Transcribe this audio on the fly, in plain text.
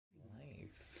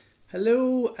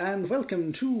Hello and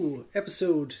welcome to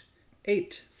episode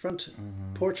 8 Front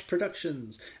Porch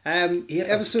Productions. 8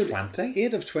 episode of 20?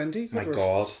 8 of 20. My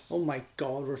God. Oh my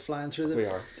God, we're flying through them. We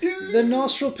are. The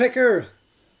Nostril Picker.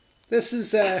 This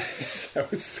is So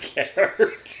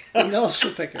scared. the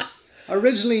Nostril Picker.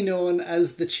 Originally known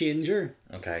as the Changer.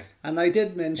 Okay. And I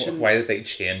did mention... Why did they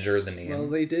change the name? Well,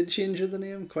 they did change the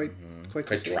name quite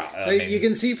quickly. You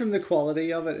can see from the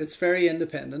quality of it, it's very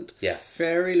independent. Yes.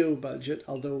 Very low budget,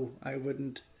 although I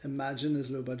wouldn't imagine as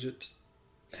low budget.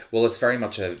 Well, it's very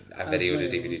much a video to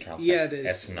DVD transfer. Yeah, it is.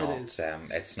 It's not.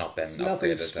 It's not been upgraded.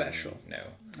 Nothing special. No.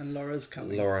 And Laura's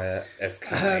coming. Laura is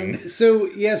coming. So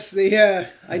yes,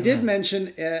 I did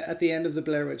mention at the end of the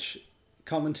Blair Witch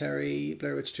commentary,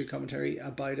 Blair Witch 2 commentary,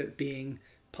 about it being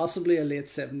possibly a late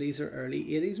 70s or early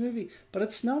 80s movie, but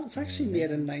it's not. It's actually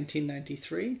made in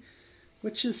 1993,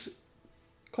 which is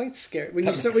quite scary when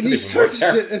you start to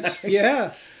see it's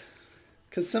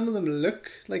because some of them look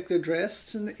like they're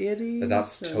dressed in the 80s.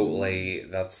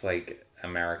 That's like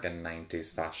American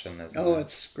 90s fashion, isn't it? Oh,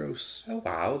 it's gross. Oh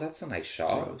wow, that's a nice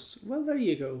shot. Gross. Well, there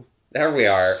you go. There we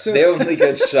are. The only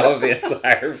good shot of the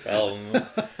entire film.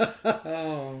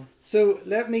 Oh. So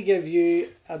let me give you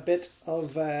a bit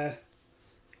of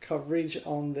coverage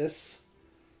on this.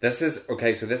 This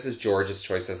is George's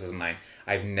choice. This is mine.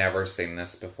 I've never seen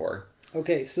this before.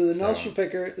 Okay, so the Nostril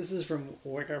Picker, this is from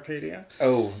Wikipedia.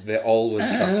 Oh, the always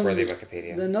trustworthy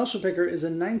Wikipedia. The Nostril Picker is a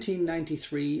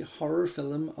 1993 horror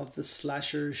film of the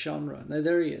slasher genre. Now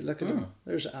there you look at him.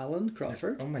 There's Alan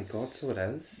Crawford. Oh my God, so it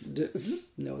is?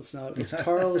 No, it's not. It's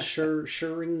Carl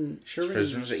Schering.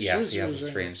 Yes, he has a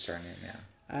strange surname,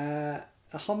 yeah.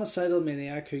 A homicidal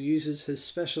maniac who uses his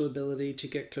special ability to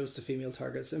get close to female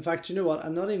targets. In fact, you know what?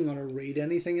 I'm not even going to read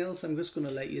anything else. I'm just going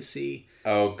to let you see.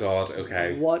 Oh God,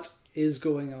 okay. What is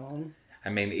going on. I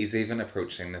mean, he's even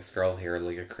approaching this girl here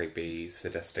like a creepy,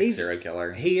 sadistic serial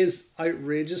killer. He is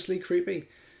outrageously creepy.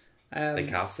 They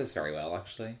cast this very well,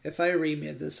 actually. If I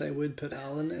remade this, I would put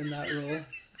Alan in that role.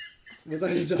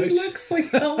 Without a doubt. He looks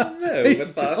like Alan, though,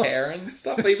 with that hair and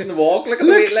stuff. Even the walk, look at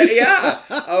the way, like, yeah.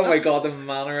 Oh my God, the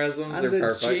mannerisms and are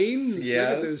perfect. And the jeans, yes.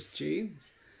 Look at those jeans.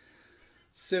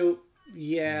 So,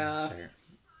 yeah. Sure.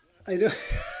 I don't...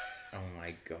 Oh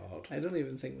my God. I don't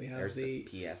even think we have There's the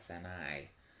PSNI.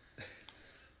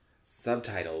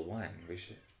 Subtitle 1. We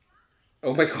should...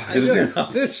 Oh my God, does it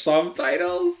have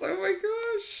subtitles? Oh my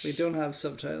gosh. We don't have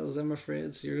subtitles, I'm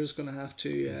afraid, so you're just going to have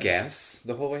to... guess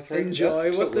the whole way through. Enjoy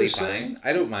That's what totally they're fine. saying.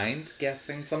 I don't mind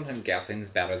guessing. Sometimes guessing is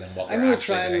better than what they're I'm going to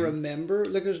actually try and doing. remember...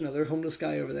 Look, there's another homeless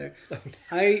guy over there.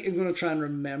 I am going to try and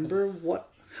remember what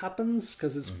happens,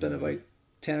 because it's been about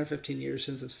 10 or 15 years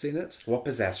since I've seen it. What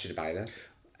possessed you to buy this?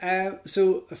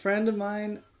 So a friend of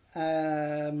mine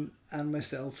and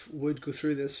myself would go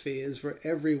through this phase where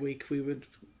every week we would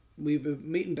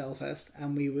meet in Belfast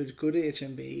and we would go to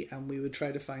HMB and we would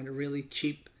try to find a really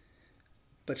cheap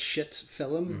but shit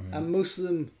film, and most of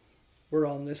them were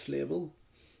on this label,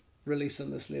 released on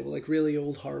this label, like really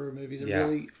old horror movies. Yeah.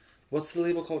 Really... What's the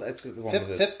label called? It's the one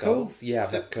with the Vipco? skulls. Yeah,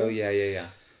 Vipco. Yeah.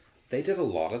 They did a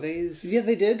lot of these. Yeah,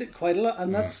 they did quite a lot,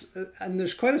 and and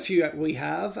there's quite a few we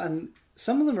have, and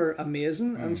some of them are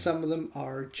amazing, and some of them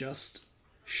are just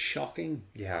shocking.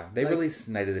 Yeah, they released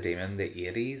Night of the Demon, the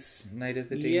 80s Night of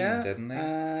the Demon, didn't they?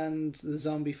 And the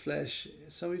Zombie Flesh.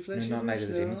 No, not Night of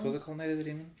the Demons. Was it called Night of the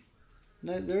Demon?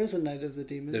 No, there is a Night of the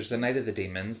Demons. There's the Night of the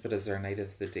Demons, but is there a Night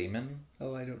of the Demon?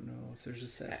 Oh, I don't know if there's a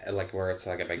set. Like where it's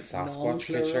like a big Sasquatch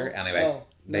creature. Anyway,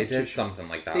 they did something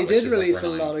like that. They did release a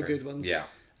lot of good ones. Yeah.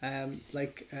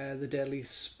 Like the Deadly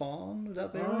Spawn, would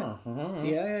that be right?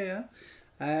 Yeah.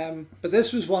 But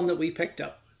this was one that we picked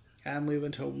up, and we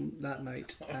went home that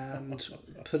night and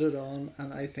put it on,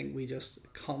 and I think we just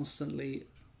constantly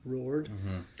roared.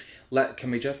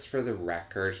 Can we just, for the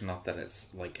record, not that it's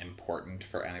like important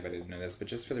for anybody to know this, but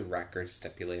just for the record,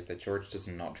 stipulate that George does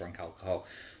not drink alcohol.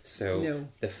 So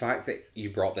the fact that you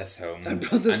brought this home and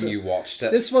you watched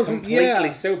it, this wasn't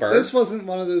completely sober. This wasn't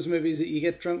one of those movies that you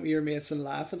get drunk with your mates and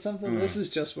laugh at something. This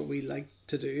is just what we like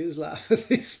to do, is laugh at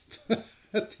these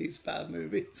at these bad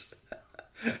movies.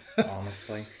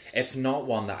 Honestly, it's not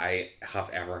one that I have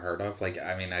ever heard of. Like,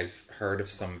 I mean, I've heard of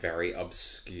some very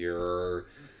obscure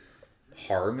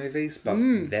horror movies, but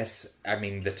this, I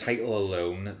mean, the title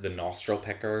alone, The Nostril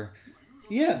Picker,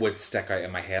 would stick out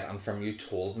in my head. And from you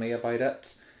told me about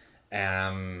it,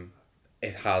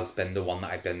 it has been the one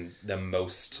that I've been the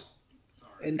most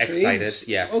excited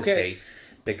to see,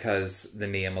 because the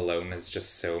name alone is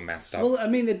just so messed up. Well, I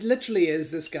mean, it literally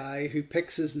is this guy who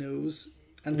picks his nose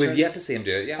and we've yet to see him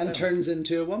do it, and turns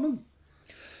into a woman.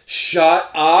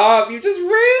 Shut up! You just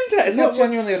ruined it! Is that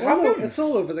genuinely what happens? No, it's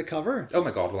all over the cover. Oh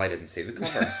my god, well I didn't see the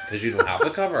cover. Because you don't have the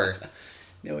cover.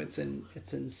 No, it's in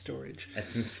storage.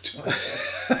 It's in storage.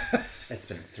 It's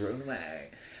been thrown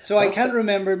away. So I can't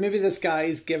remember. Maybe this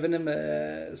guy's given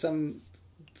him some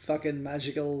fucking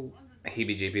magical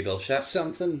heebie-jeebie bullshit.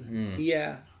 Something.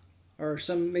 Yeah. Or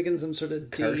making some sort of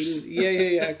curse. deal.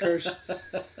 Yeah, curse.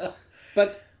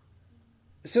 But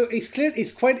so he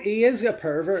is a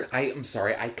pervert. I'm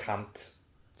sorry, I can't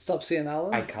stop seeing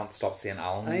Alan. I can't stop seeing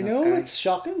Alan. I know, it's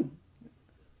shocking.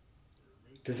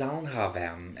 Does Alan have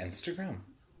Instagram?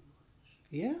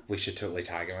 Yeah. We should totally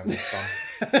tag him in this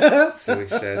one. So we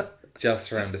should, just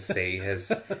for him to see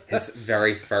his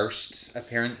very first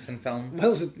appearance in film.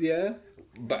 Well, yeah.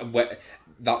 But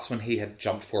that's when he had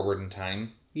jumped forward in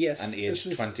time. Yes. And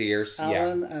aged 20 years.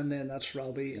 Alan, and then that's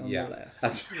Robbie on the left.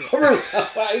 That's Robbie.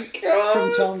 Oh my god.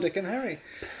 From Tom, Dick and Harry.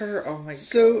 Oh my god.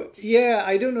 So, yeah,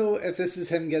 I don't know if this is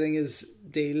him getting his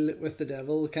deal with the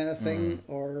devil kind of thing,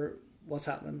 or what's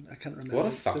happening. I can't remember. What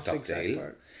a fucked up deal.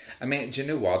 Part. I mean, do you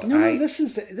know what? No, this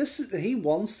is he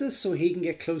wants this so he can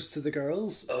get close to the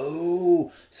girls.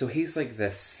 Oh, so he's like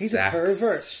this a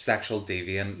pervert. Sexual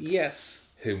deviant. Yes.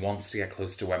 Who wants to get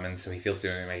close to women, so he feels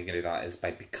the only way he can do that is by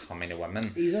becoming a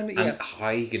woman. And how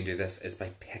he can do this is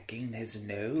by picking his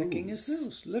nose. Picking his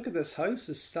nose. Look at this house,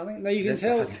 it's stunning. Now you can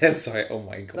tell. Oh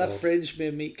my god. That fridge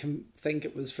made me think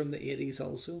it was from the 80s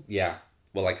also. Yeah.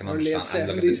 Well, I can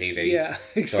understand. I'm looking at the TV. Yeah,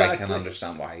 exactly. So I can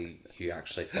understand why you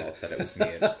actually thought that it was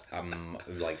made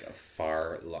like a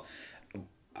far...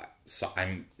 So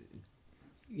I'm...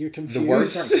 You're confused. The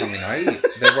words aren't coming out.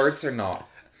 The words are not...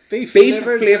 Beef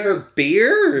flavored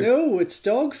beer? No, it's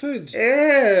dog food.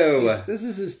 Ew. This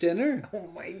is his dinner. Oh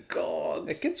my god.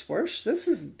 It gets worse. This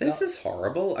is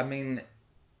horrible. I mean...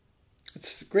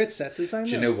 It's great set design.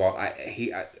 Do you know what?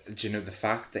 Do you know the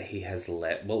fact that he has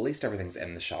lit... Well, at least everything's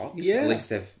in the shot. Yeah. At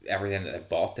least everything that they've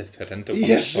bought, they've put into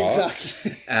one shot.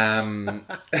 Exactly.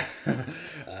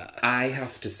 I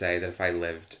have to say that if I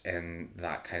lived in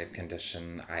that kind of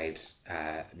condition, I'd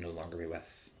no longer be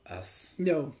with us.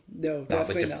 No, that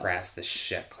would depress the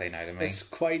shit clean out of me. It's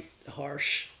quite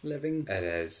harsh living. It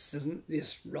is. Isn't it?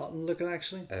 It's rotten looking,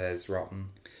 actually. It is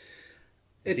rotten.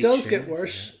 It does get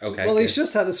worse. Okay. Well, he's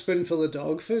just had a spoonful of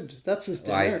dog food. That's his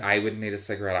dinner. Well, I would need a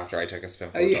cigarette after I took a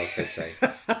spoonful of dog food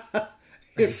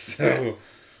too. So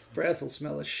breath will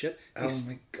smell of shit. Oh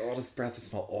my god, his breath will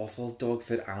smell awful. Dog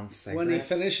food and cigarettes. When he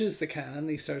finishes the can,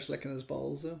 he starts licking his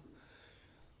balls though.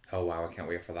 Oh wow, I can't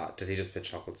wait for that. Did he just put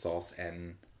chocolate sauce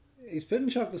in? He's putting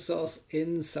chocolate sauce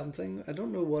in something. I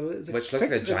don't know what it is. Which looks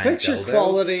like a giant picture dildo.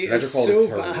 Quality is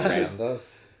so bad.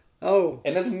 Horrendous. Oh.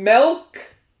 In his milk!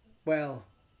 Well.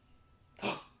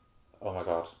 Oh my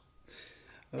god.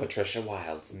 Patricia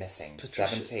Wilde's missing.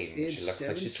 17. She looks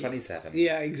like she's 27.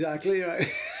 Yeah, exactly right.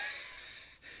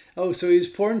 Oh, so he's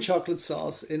pouring chocolate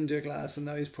sauce into a glass and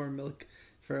now he's pouring milk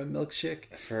for a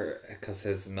milkshake. Because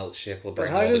his milkshake will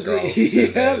bring all the girls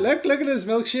to look at his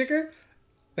milkshaker.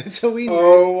 It's a wee...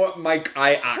 Oh my...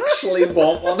 I actually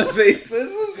want one of these. This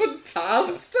is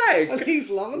fantastic. And he's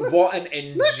loving it. What an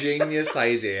ingenious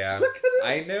idea. Look at it.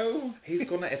 I know. He's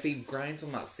gonna... If he grinds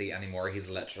on that seat anymore, he's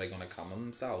literally gonna come on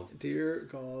himself. Dear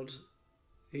God.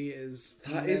 He is...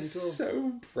 That is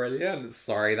so brilliant.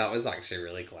 Sorry, that was actually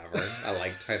really clever. I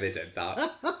liked how they did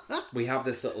that. We have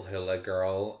this little hula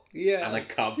girl and a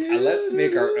cup, and let's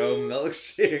make our own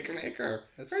milkshake maker.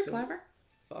 That's very clever.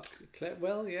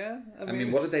 Well, yeah. I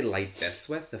mean, what did they light this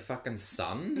with? The fucking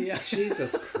sun? Yeah.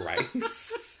 Jesus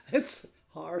Christ. It's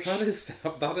harsh. That's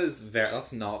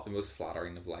not the most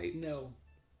flattering of light. No.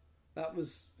 That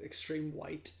was extreme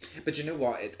white. But you know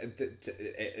what?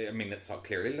 I mean, it's not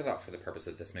clearly lit up for the purpose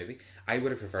of this movie. I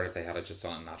would have preferred if they had it just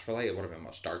done a natural light. It would have been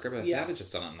much darker. But if they had it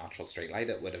just done a natural straight light,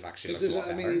 it would have actually looked a lot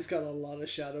better. I mean, he's got a lot of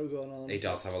shadow going on. He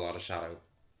does have a lot of shadow.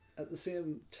 At the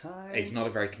same time... He's not a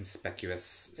very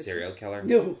conspicuous serial killer.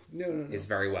 No. He's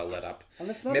very well lit up. And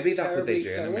it's not Maybe that's what they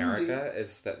do filmed, in America,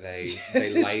 is that they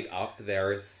light up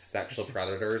their sexual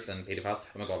predators and pedophiles.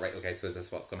 Oh my god, right, okay, so is this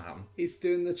what's going to happen? He's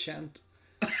doing the chant.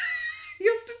 He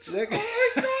has to... Oh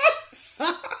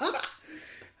my god!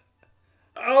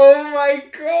 Oh my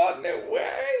god, no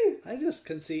way! I just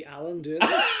can see Alan doing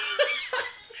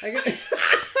it.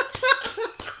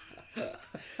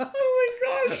 Oh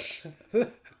my gosh!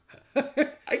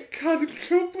 I can't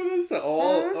cope with this at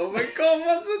all. Oh my god,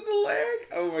 what's with the leg?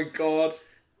 Oh my god.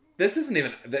 This isn't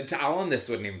even... To Alan, this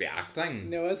wouldn't even be acting.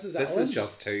 No, this is Alan. This is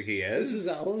just who he is. This is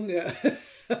Alan, yeah.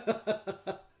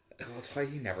 God, how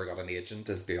you never got an agent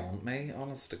is beyond me,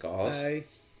 honest to God.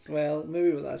 Well,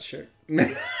 maybe with that shirt.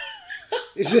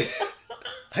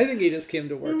 I think he just came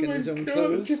to work in his own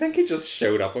clothes. Do you think he just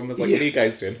showed up and was like, what are you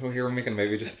guys doing? Oh, here we're making a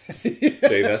movie, just do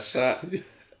this shit.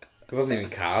 He wasn't even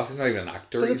cast, he's not even an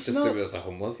actor, he's just doing it as a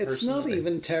homeless person. It's not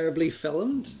even terribly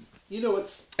filmed. You know,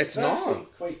 it's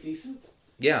not quite decent.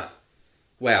 Yeah.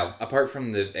 Well, apart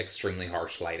from the extremely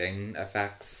harsh lighting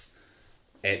effects,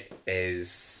 it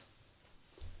is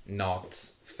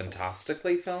not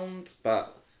fantastically filmed,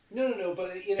 but... No,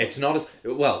 but you know... It's not as...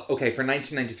 Well, okay, for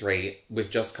 1993, we've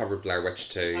just covered Blair Witch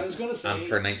 2. I was going to say... And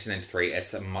for 1993,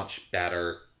 it's a much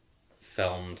better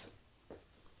filmed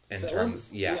in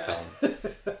terms... Yeah, film.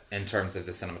 In terms of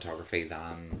the cinematography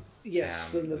than...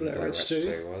 Yes, than the Blair Witch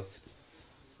 2 was.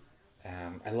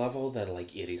 I love all the like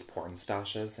 80s porn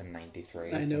stashes in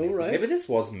 93. I know, right? Maybe this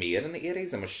was made in the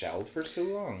 80s and was shelved for so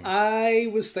long. I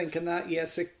was thinking that,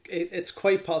 yes, it's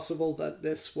quite possible that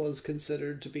this was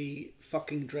considered to be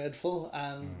fucking dreadful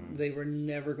and they were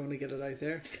never going to get it out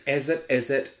there. Is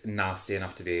it nasty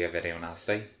enough to be a video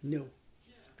nasty? No.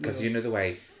 Because you know the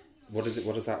way... What is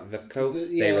that, Vipco?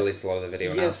 They released a lot of the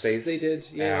video nasties. Yes, they did.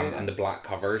 Yeah, and the black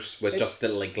covers with just the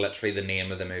like literally the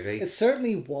name of the movie. It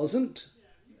certainly wasn't.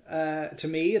 To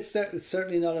me, it's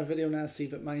certainly not a video nasty,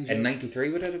 but mind you... In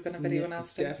 93 would it have been a video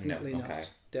nasty? Definitely not. Okay.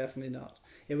 Definitely not.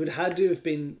 It would have had to have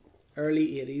been early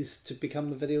 80s to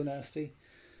become a video nasty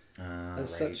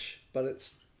as such, but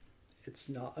it's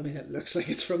not. I mean, it looks like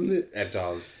it's from the... It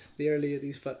does. The early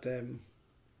 80s, but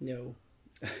no.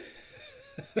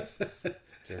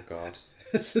 Dear God.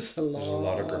 This is There's a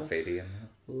lot of graffiti in there.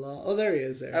 Oh, there he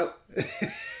is there. Oh.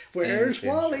 Where's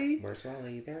Wally? Where's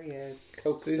Wally? There he is.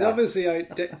 Coke So he's obviously out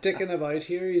dicking about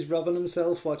here. He's rubbing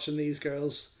himself watching these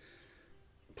girls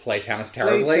play tennis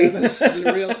terribly.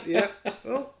 Yeah.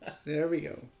 Oh, there we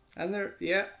go. And they're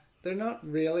not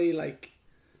really like...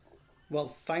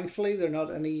 Well, thankfully they're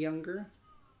not any younger.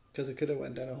 Because it could have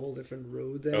went down a whole different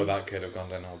road then. Oh, that could have gone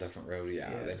down a whole different road,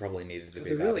 yeah. They probably needed to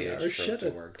be that really age for it to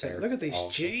work there. Look at these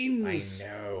jeans. I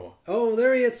know. Oh,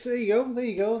 there he is. There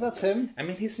you go. That's him. I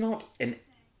mean, he's not in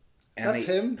any... That's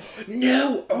him.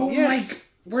 No! Oh yes.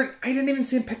 My... I didn't even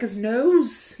see him pick his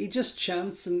nose. He just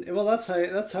chants and... Well, that's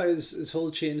how his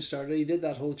whole change started. He did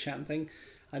that whole chant thing.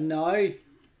 And now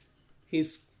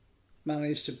he's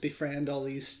managed to befriend all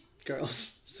these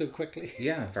girls so quickly.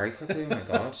 Yeah, very quickly. Oh my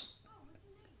God.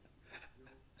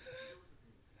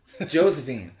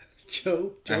 Josephine.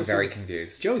 I'm very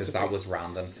confused because that was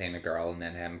random seeing a girl and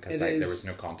then him because there was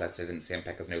no contest. I didn't see him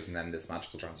pick his nose and then this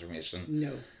magical transformation.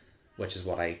 No. Which is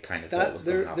what I kind of thought was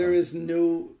going to happen. There is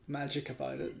no magic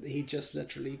about it. He just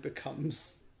literally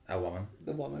becomes... A woman?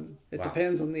 The woman. It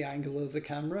depends on the angle of the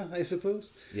camera, I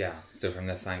suppose. Yeah, so from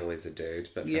this angle he's a dude.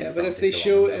 But from but if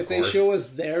they show us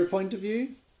their point of view,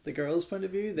 the girl's point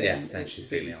of view, then... Yes, then she's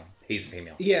female. He's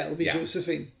female. Yeah, it'll be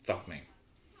Josephine. Fuck me.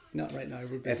 Not right now.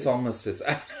 We're busy. It's almost as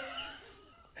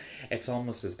it's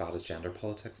almost as bad as gender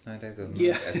politics nowadays, isn't it?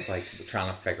 Yeah. It's like trying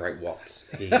to figure out what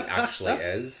he actually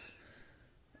is.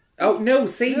 Oh no!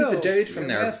 See, he's a dude from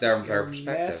their perspective.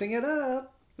 Messing it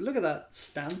up. Look at that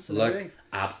stance. Look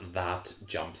at that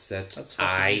jumpsuit.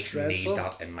 I need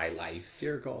that in my life.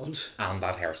 Dear God. And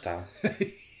that hairstyle.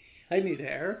 I need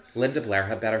hair. Linda Blair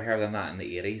had better hair than that in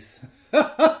the 80s.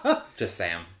 Just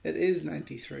saying. It is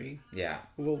 93. Yeah.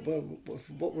 Well,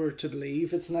 what we're to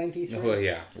believe, it's 93. Well,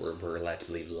 yeah. We're led to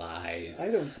believe lies. I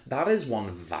don't... That is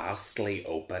one vastly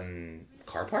open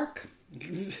car park.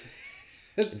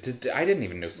 I didn't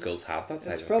even know schools had that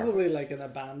size. It's probably like an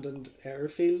abandoned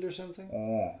airfield or something.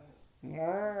 Oh.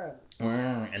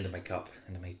 Into my cup.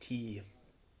 Into my tea.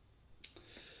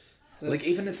 Like,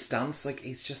 even his stance, like,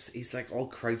 he's like all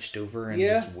crouched over and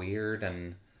just weird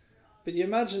and... But you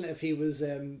imagine if he was,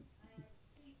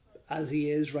 as he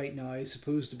is right now,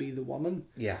 supposed to be the woman.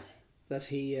 Yeah. That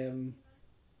he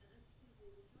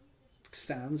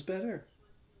stands better.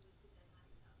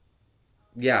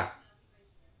 Yeah.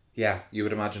 Yeah, you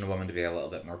would imagine a woman to be a little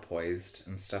bit more poised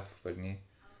and stuff, wouldn't you?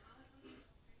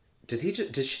 Did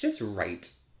she just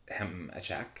write him a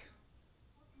check?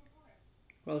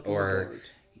 Welcome aboard.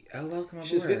 Oh, welcome aboard.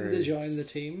 She's getting to join the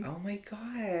team. Oh my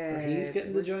God. Or he's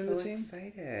getting to join the team. I'm so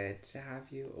excited to have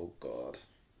you. Oh God.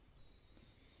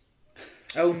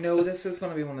 Oh no, this is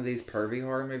going to be one of these pervy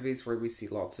horror movies where we see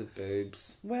lots of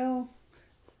boobs. Well,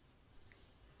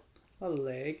 what a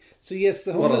leg. So yes,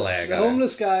 the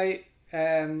homeless guy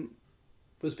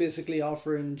was basically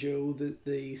offering Joe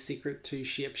the secret to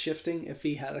shape-shifting if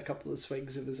he had a couple of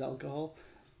swigs of his alcohol.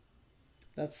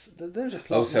 There's a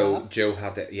plot. Oh, so map. Joe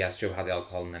had the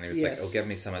alcohol, and then he was like, Yes. "Oh, give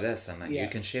me some of this, and then Yeah. you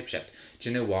can shapeshift." Do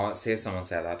you know what? Say if someone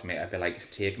said that to me, I'd be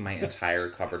like, "Take my entire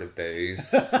cupboard of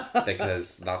booze,"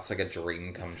 because that's like a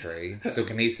dream come true. So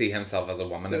can he see himself as a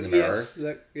woman in the mirror? Yes,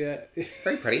 look, yeah.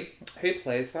 Very pretty. Who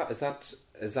plays that?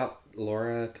 Is that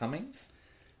Laura Cummings?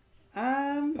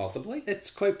 Possibly. It's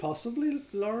quite possibly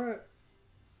Laura.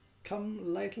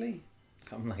 Come lightly.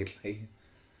 Come lightly.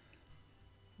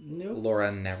 No.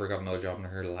 Laura never got another job in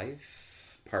her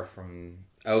life, apart from.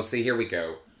 Oh, see, here we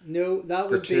go. No, that would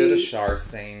Gratuitous be shower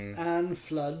scene. Anne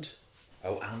Flood.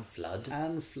 Oh, Anne Flood.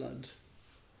 Anne Flood.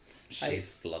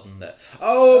 She's flooding the.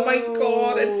 Oh my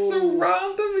god, it's so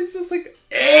random. It's just like.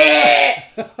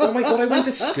 Oh my god, I went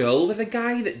to school with a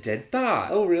guy that did that.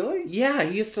 Oh, really? Yeah,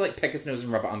 he used to like pick his nose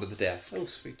and rub it under the desk. Oh,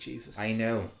 sweet Jesus. I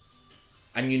know.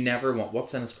 And you never want.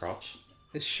 What's in his crotch?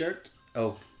 His shirt.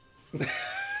 Oh.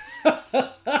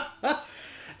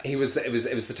 It was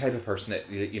the type of person that,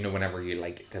 you know, whenever you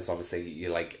like, because obviously you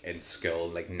like in school,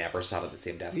 like never sat at the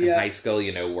same desk in high school,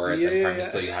 you know, whereas in primary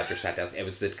school you had your set desk. It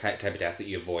was the type of desk that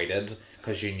you avoided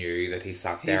because you knew that he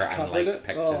sat there and like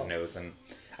picked his nose, and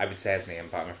I would say his name,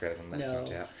 but I'm afraid I'm listening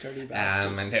to it. Dirty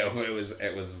bastard. I know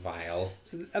it was vile.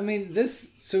 So, I mean, this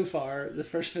so far, the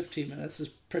first 15 minutes has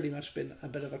pretty much been a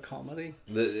bit of a comedy.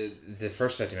 The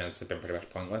first 50 minutes have been pretty much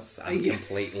pointless and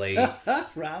completely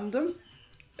random.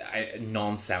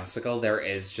 Nonsensical. There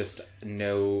is just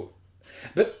no.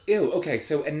 But okay,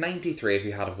 so in '93, if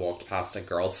you had have walked past a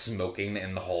girl smoking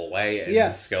in the hallway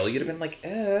in school, you'd have been like,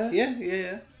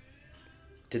 Yeah.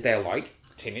 Did they allow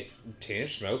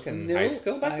teenage smoke in high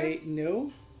school back then?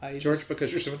 No. George,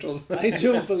 because you're so much older than I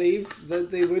don't believe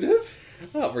that they would have.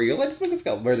 Oh, were you allowed to smoke in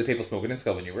school? Were the people smoking in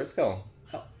school when you were at school?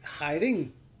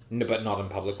 Hiding. No, but not in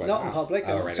public. Not in public.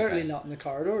 Oh, right, certainly okay. not in the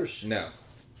corridors. No.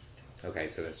 Okay,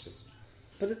 so that's just.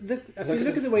 But if you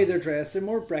look at the way they're dressed, they're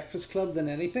more Breakfast Club than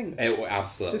anything.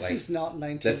 Absolutely. This is not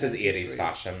 1993. This is 80s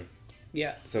fashion.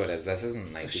 Yeah. So it is. This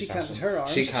isn't 90s She fashion. can't. Her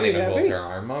arms She can't too even heavy. hold her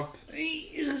arm up.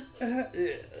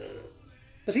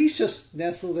 But he's just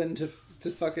nestled into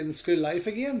fucking school life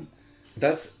again.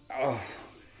 That's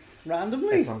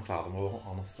Randomly. It's unfathomable,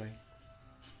 honestly.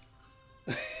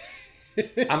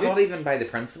 I'm not even by the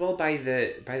principal, by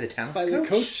the tennis By coach. the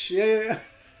coach. Yeah.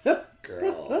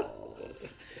 Girls.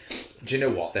 Do you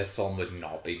know what? This film would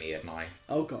not be made now.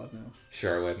 Oh God, no.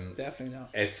 Sure it wouldn't. Definitely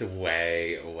not. It's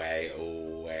way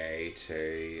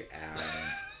too.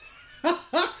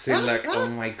 See, look. Oh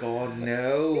my God,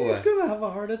 no. He's gonna have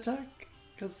a heart attack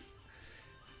because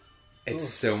it's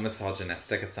so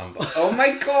misogynistic at some point. Oh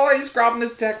my God, he's grabbing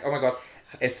his dick. Oh my God.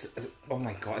 It's one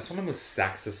of the most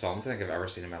sexist films I think I've ever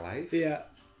seen in my life. Yeah.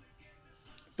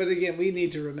 But again, we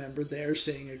need to remember they're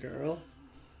seeing a girl.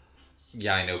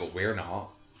 Yeah, I know, but we're not.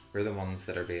 We're the ones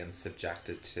that are being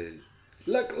subjected to.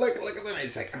 Look at them.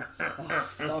 He's like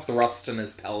thrusting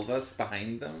his pelvis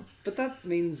behind them. But that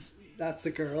means that's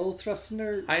a girl thrusting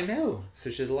her. I know. So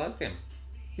she's a lesbian.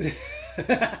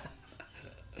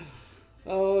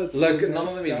 Oh, it's look. so None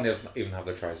of them messed even have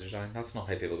their trousers on. That's not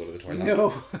how people go to the toilet.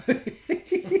 No.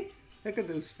 Look at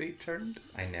those feet turned.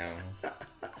 I know.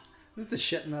 Look at the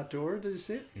shit in that door. Did you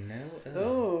see it? No.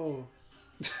 Oh.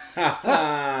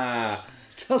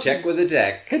 Check with a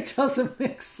dick. It doesn't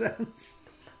make sense.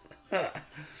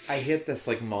 I hate this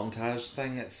like montage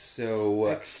thing. It's so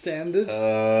extended.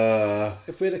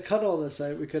 If we'd have cut all this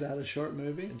out, we could have had a short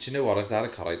movie. Do you know what? If that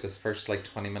had cut out this first like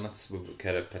 20 minutes, we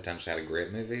could have potentially had a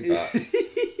great movie. But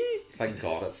thank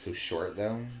God it's so short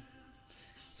though.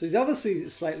 So he's obviously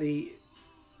slightly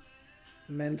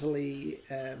mentally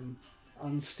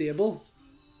unstable,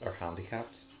 or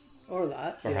handicapped, or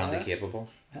that, or handicapable.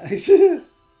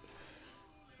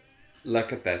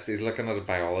 Look at this. He's looking at a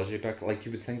biology book. Like,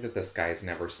 you would think that this guy's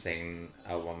never seen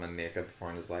a woman naked before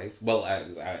in his life. Well,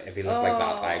 if he looked like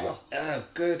that, I would... Oh,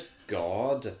 good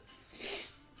God.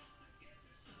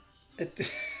 But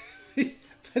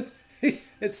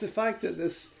it's the fact that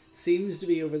this seems to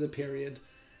be over the period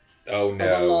of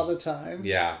a lot of time.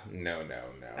 Yeah, no.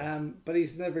 But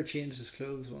he's never changed his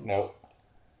clothes once. Well,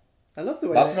 I love the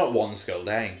way that's not one school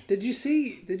day. Did you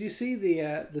see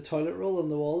the toilet roll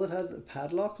on the wall that had a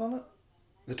padlock on it?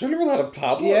 The toilet roll had a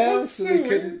padlock? Yeah, that's so so they weird.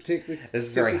 couldn't take the... This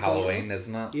is very Halloween,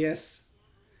 isn't it? Yes.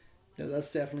 No,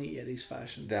 that's definitely 80s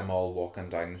fashion. Them all walking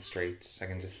down the street. I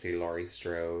can just see Laurie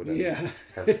Strode and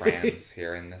her friends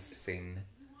here in this scene.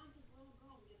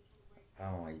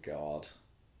 Oh my God.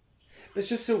 But it's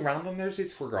just so random. There's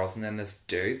these four girls and then this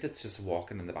dude that's just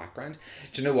walking in the background.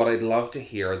 Do you know what? I'd love to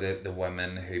hear the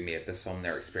women who made this film,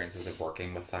 their experiences of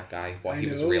working with that guy. What he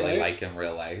was really like in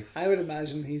real life. I would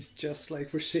imagine he's just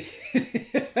like we're seeing.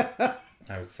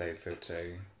 I would say so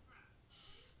too.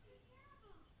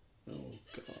 Oh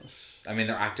gosh. I mean,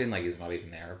 they're acting like he's not even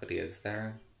there, but he is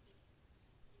there.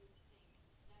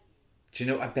 Do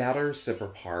you know, a better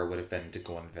superpower would have been to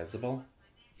go invisible?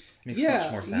 Makes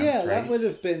much more sense, right? That would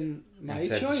have been my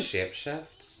Instead choice. to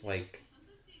shapeshift, like...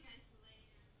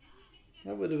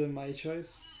 That would have been my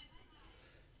choice.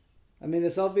 I mean,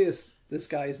 it's obvious this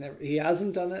guy's he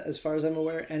hasn't done it, as far as I'm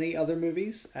aware, any other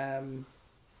movies.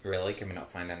 Really? Can we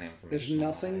not find any information?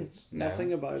 There's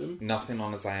nothing about him. Nothing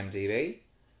on his IMDb?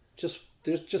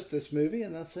 There's just this movie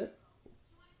and that's it.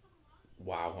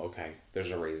 Wow, okay.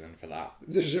 There's a reason for that.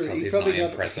 He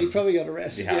probably got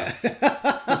arrested. Yeah.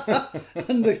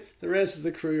 And the rest of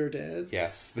the crew are dead.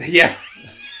 Yes. Yeah.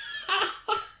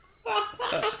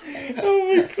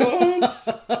 Oh my gosh.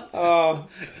 Oh,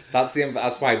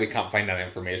 that's why we can't find any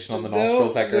information on the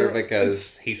Nostril Picker,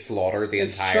 because he slaughtered the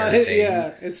entire team.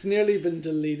 Yeah, it's nearly been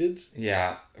deleted.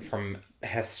 Yeah, from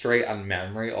history and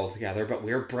memory altogether. But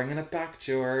we're bringing it back,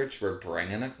 George. We're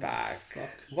bringing it back. Fuck.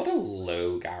 What a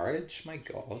low garage, my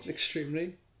God.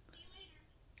 Extremely.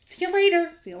 See you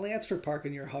later. See, only that's for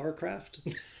parking your hovercraft.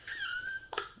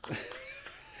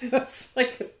 It's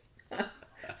like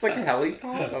a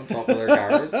helipad on top of their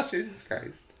garage. Jesus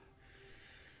Christ.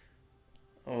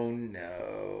 Oh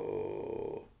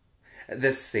no.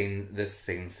 This scene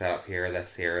set up here,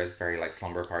 this here is very like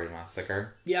Slumber Party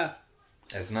Massacre. Yeah.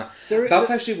 Isn't it? That's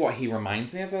actually what he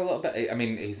reminds me of a little bit. I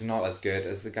mean, he's not as good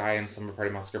as the guy in Slumber Party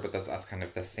Massacre, but that's kind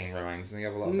of this scene reminds me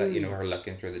of a little bit. You know, her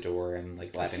looking through the door and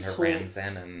like letting her friends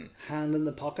in and... hand in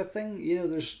the pocket thing. You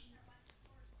know,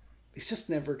 he's just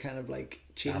never kind of like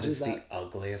changes that. That is the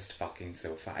ugliest fucking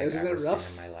sofa I've ever seen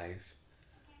in my life.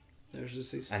 There's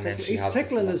just he's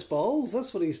tickling his balls.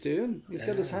 That's what he's doing. He's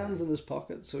got his hands in his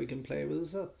pocket so he can play with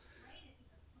himself.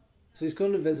 So he's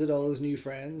going to visit all his new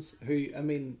friends who, I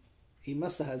mean, he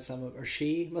must have had some, or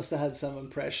she must have had some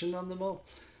impression on them all.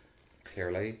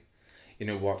 Clearly. You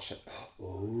know, watch it.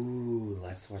 Oh,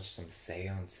 let's watch some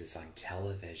seances on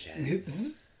television.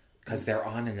 Because they're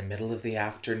on in the middle of the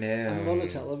afternoon. And what a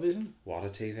television. What a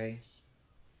TV.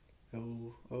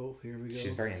 Oh, here we go.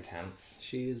 She's very intense.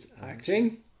 She's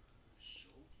acting.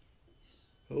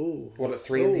 Oh. What, at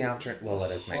 3 in the afternoon? Well,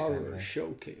 it is nighttime. Horror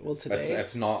showcase. Well, today...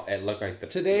 It's not... It looked like the...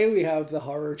 Today we have the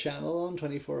Horror Channel on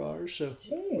 24 hours, so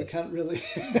we can't really...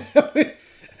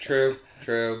 True.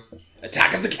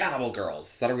 Attack of the Cannibal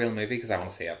Girls. Is that a real movie? Because I want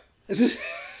to see it.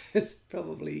 It's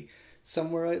probably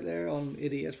somewhere out there on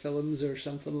Idiot Films or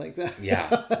something like that.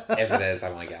 Yeah. If it is, I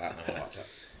want to get it and I want to watch it.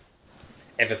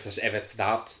 If it's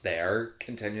that there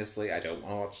continuously, I don't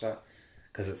want to watch that.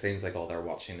 Because it seems like all they're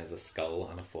watching is a skull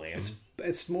and a flame.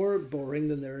 It's more boring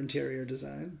than their interior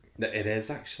design. It is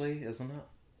actually, isn't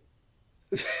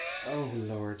it? Oh,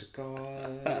 Lord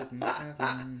God in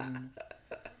heaven.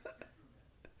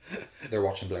 They're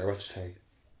watching Blair Witch 2.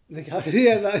 That's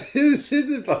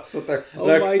what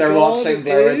they're watching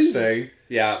Blair Witch 2.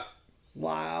 Yeah.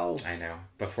 Wow. I know.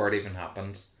 Before it even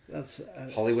happened. That's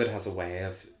Hollywood has a way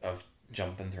of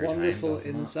jumping through wonderful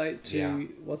time, insight to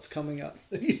what's coming up.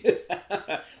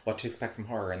 What to expect from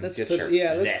horror in the future.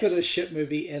 Let's put a shit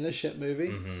movie in a shit movie.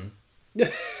 Mm-hmm.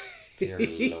 Dear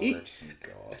Lord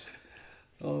God.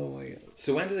 Oh my God.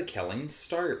 So when do the killings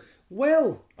start?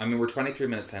 Well, I mean, we're 23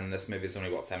 minutes in. This movie's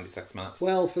only, 76 minutes?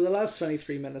 Well, for the last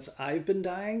 23 minutes, I've been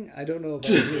dying. I don't know about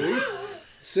you.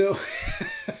 So...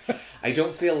 I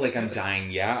don't feel like I'm dying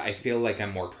yet. I feel like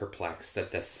I'm more perplexed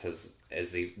that this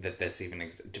even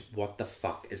exists. What the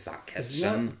fuck is that kitchen?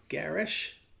 Isn't that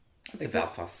garish? It's a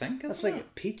Belfast sink. That's like a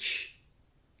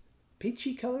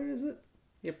peachy colour, is it?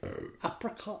 Yep.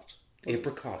 Apricot.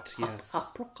 Apricot, yes.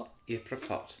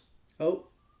 Apricot. Oh,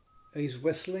 he's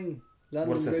whistling.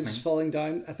 London Bridge is falling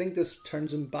down. I think this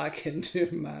turns him back into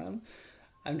a man.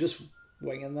 I'm just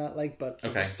winging that, but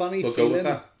okay. Funny we'll feeling. Go with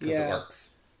that because it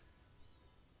works.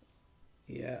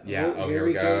 Yeah. Yeah. Oh, here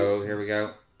we go. Here we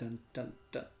go. Dun dun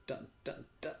dun dun dun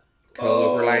dun. Cool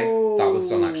overlay. That was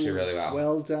done actually really well.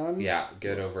 Well done. Yeah,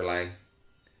 good overlay.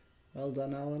 Well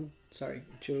done, Alan. Sorry,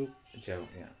 Joe. Joe,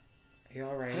 yeah. Are you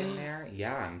alright in there?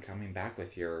 Yeah, I'm coming back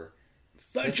with your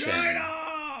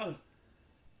vagina!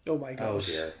 Oh my gosh. Oh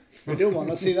dear. We don't want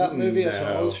to see that movie at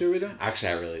all, sure we don't? Actually,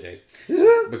 I really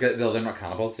do. Because they're not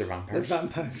cannibals, they're vampires. They're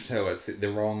vampires. So it's the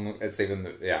wrong, it's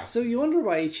even, yeah. So you wonder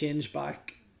why he changed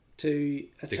back to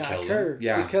attack her?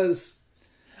 Yeah. Because...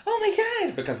 Oh my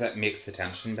God! Because it makes the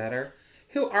tension better.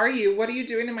 Who are you? What are you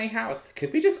doing in my house?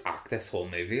 Could we just act this whole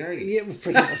movie out? Yeah,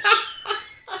 pretty much.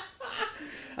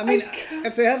 I mean,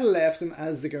 if they had left him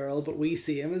as the girl, but we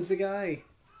see him as the guy,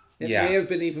 it may have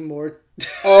been even more...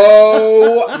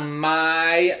 Oh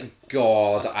my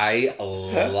God, I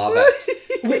love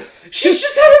it. She's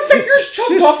just had her fingers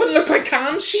chopped off and look how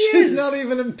calm she is. She's not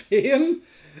even in pain.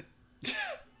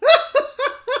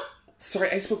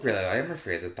 Sorry, I spoke really loud. I'm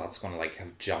afraid that that's going to like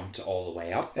have jumped all the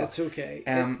way up. It's okay.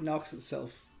 It knocks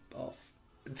itself off.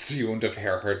 So you won't have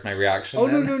heard my reaction. Oh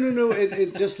then? no!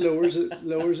 It just lowers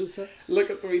itself. Look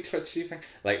at the wee twitchy thing.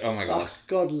 Like, oh my god. Oh,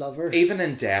 God love her. Even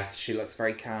in death, she looks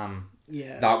very calm.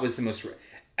 Yeah. That was the most.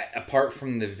 Apart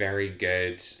from the very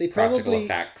good practical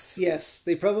effects. Yes,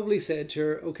 they probably said to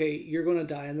her, "Okay, you're going to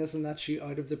die in this, and that's you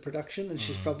out of the production." And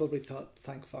she's probably thought,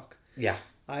 "Thank fuck. Yeah,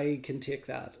 I can take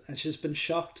that." And she's been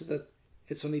shocked that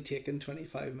it's only taken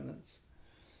 25 minutes.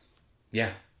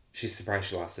 Yeah, she's surprised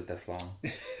she lasted this long.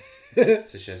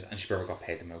 So she probably got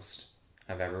paid the most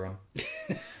of everyone.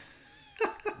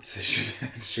 So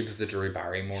she was the Drew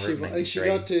Barrymore of 93. She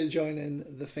got to join in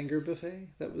the finger buffet.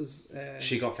 That was...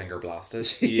 she got finger blasted.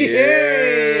 Yay!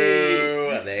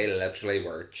 They literally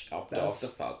were chopped off the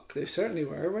fuck. They certainly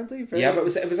were, weren't they? Yeah, but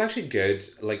it was actually good.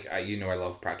 Like, I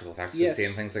love practical effects. So yes.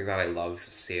 Seeing things like that, I love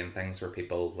seeing things where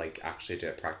people like actually do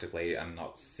it practically and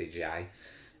not CGI.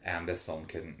 This film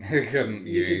couldn't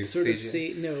use sort CGI. Of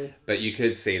see, no. But you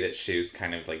could see that she was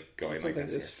kind of like going like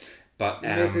this. But the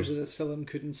makers of this film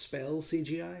couldn't spell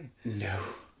CGI. No.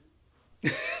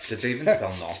 Did they even spell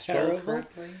nostril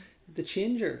correctly? The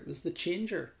changer. It was the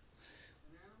changer.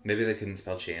 Maybe they couldn't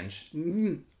spell change.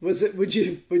 Mm-hmm. Was it? Would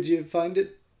you find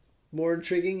it more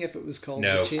intriguing if it was called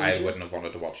the changer? No, I wouldn't have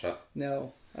wanted to watch that.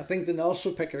 No. I think the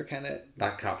Nostril Picker kind of...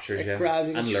 That captures you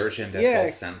and lures you into a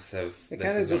false sense of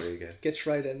this is really good. It gets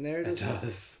right in there, doesn't it?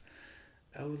 Does.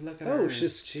 Oh, look at her.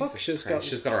 She's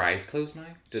got her eyes closed now.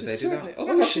 Did they do that? Oh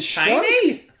my god, she's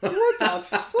tiny! What the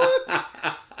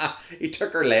fuck? He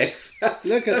took her legs.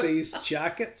 Look at these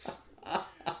jackets.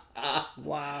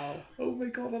 Wow. Oh my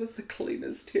god, that is the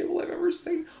cleanest table I've ever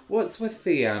seen. What's with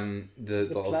the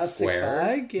little plastic square?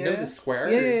 Bag, yeah. No, the square.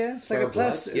 Yeah. It's like a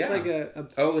plastic. It's like a...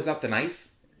 Oh, is that the knife?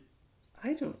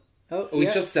 I don't... Oh,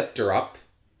 he's just zipped her up.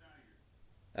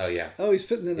 Oh, yeah. Oh, he's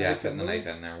putting the knife in. Yeah, putting the knife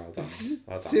in there. Well done.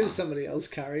 Well done. Saves somebody else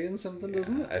carrying something,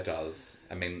 doesn't it? It does.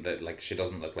 I mean, she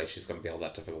doesn't look like she's going to be all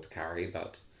that difficult to carry,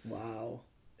 but... Wow.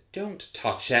 Don't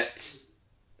touch it.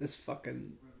 This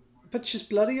fucking... But she's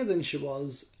bloodier than she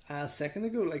was a second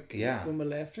ago, when we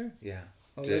left her. Yeah.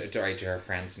 Do her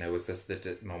friends know? Is this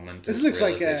the moment? This looks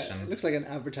like an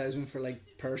advertisement for like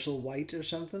Persil White or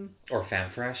something, or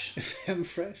Femfresh.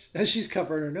 Femfresh, and she's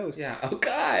covering her nose. Yeah. Oh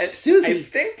God, Susie, I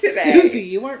stink today. Susie,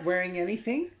 you weren't wearing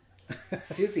anything.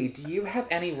 Susie, do you have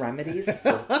any remedies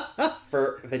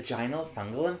for vaginal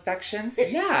fungal infections?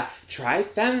 Yeah, try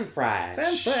Femfresh.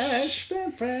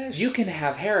 Femfresh. You can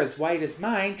have hair as white as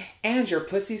mine, and your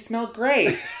pussy smell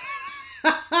great.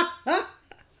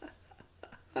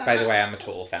 By the way, I'm a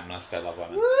total feminist. I love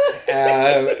women.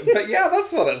 But yeah,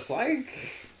 that's what it's like.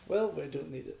 Well, we don't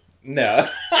need it. No.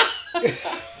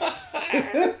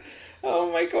 Oh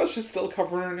my gosh, she's still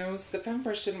covering her nose. The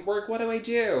Femfresh didn't work. What do I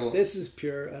do? This is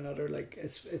pure and utter,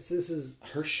 this is...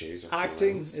 Her shoes are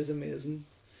acting gross. is amazing.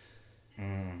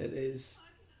 It is.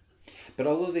 But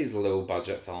all of these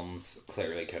low-budget films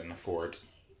clearly couldn't afford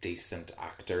decent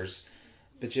actors.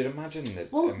 But you'd imagine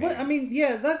that... Well,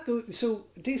 that goes... So,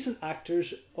 decent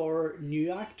actors or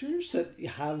new actors that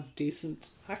have decent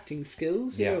acting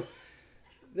skills. You know,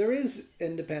 there is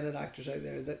independent actors out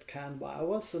there that can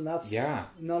wow us, and that's... Yeah.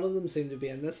 None of them seem to be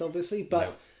in this, obviously, but...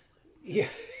 No. Yeah.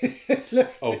 Look.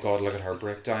 Oh, God, look at her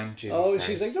breakdown. Jesus Christ.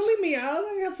 She's like, don't leave me out,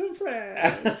 I have been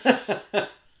friends.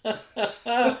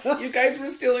 You guys were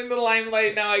stealing the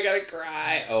limelight, now I gotta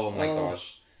cry. Oh, my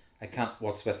gosh. I can't...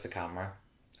 What's with the camera?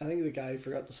 I think the guy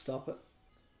forgot to stop it.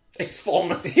 He's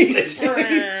falling asleep.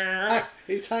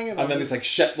 He's hanging on. And then he's like,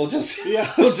 shit, we'll just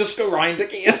go round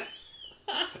again.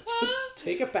 Let's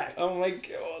take it back. Oh my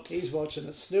god. He's watching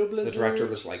a snow blizzard. The director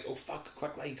was like, oh fuck,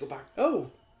 quickly, go back.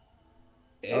 Oh.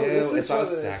 This is what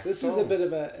it is. This is a bit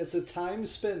of it's a time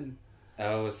spin.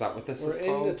 Oh, is that what this is called?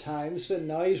 We're in the time spin.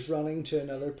 Now he's running to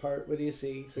another part. What do you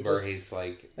see? So where he's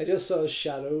like... I just saw his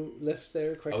shadow lift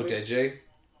there quickly. Oh, did you?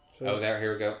 So,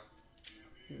 here we go.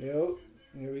 No,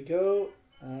 here we go.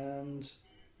 And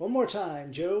one more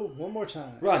time, Joe. One more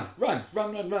time. Run. Look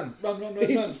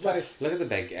at the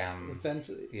big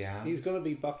yeah. He's going to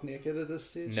be buck naked at this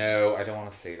stage. No, I don't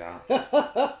want to see that.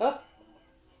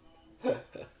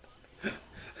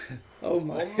 Oh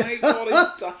my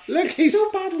god, Look, he's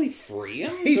so badly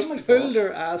framed. He's pulled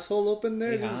her asshole open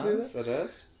there. Did you see that? It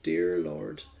is. Dear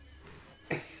Lord.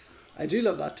 I do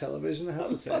love that television, I have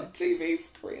to say. That TV's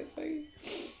crazy.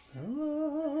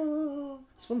 Oh,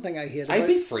 it's one thing I hate about... I'd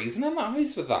be freezing in that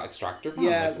house with that extractor fan.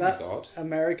 Yeah, oh my god.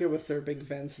 America with their big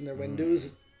vents and their windows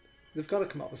They've got to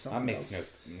come up with something That makes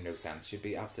else. no sense. She'd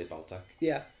be absolutely Baltic.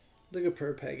 Yeah. Look at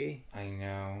poor Peggy. I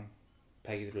know.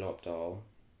 Peggy the blow-up doll.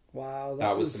 Wow.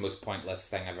 That was the most pointless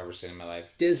thing I've ever seen in my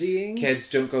life. Dizzying. Kids,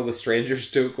 don't go with strangers.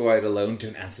 Don't go out alone.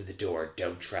 Don't answer the door.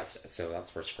 Don't trust it. So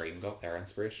that's where Scream got their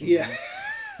inspiration. Yeah.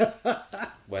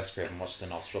 Wes Craven watched The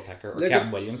Nostril Picker. Or Look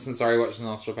Kevin Williamson, sorry, watched The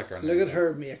Nostril Picker. Look at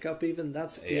her makeup even.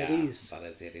 That's 80s. Yeah, that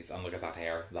is 80s. And look at that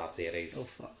hair. That's 80s. Oh,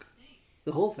 fuck.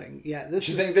 The whole thing. Yeah. This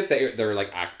Do you think that they're like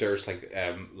actors, like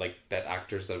bit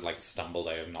actors that have like stumbled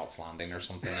out of Knots Landing or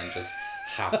something and just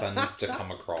happened to come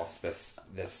across this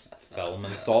film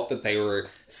and thought that they were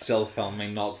still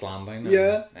filming Knots Landing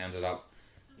and ended up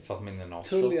filming The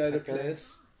Nostril totally out Picker? of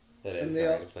place. It is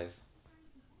very out of place.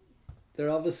 They're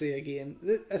obviously, again,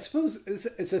 I suppose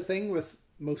it's a thing with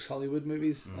most Hollywood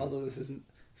movies, although this isn't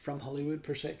from Hollywood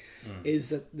per se, is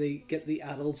that they get the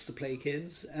adults to play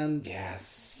kids. And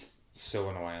yes, so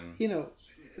annoying. You know,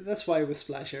 that's why with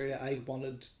Splash Area I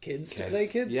wanted kids to play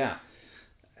kids. Yeah.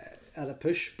 At a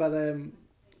push, but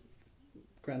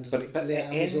granted, but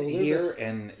older, here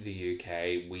in the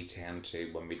UK, we tend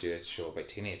to, when we do a show about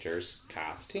teenagers,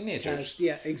 cast teenagers.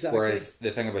 Yeah, exactly. Whereas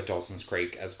the thing about Dawson's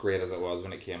Creek, as great as it was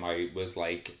when it came out, was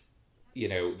like, you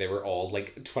know, they were all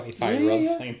like 25-year-olds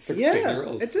playing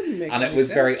 16-year-olds. It didn't make and any it was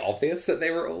sense. Very obvious that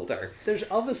they were older. There's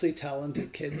obviously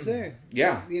talented kids there.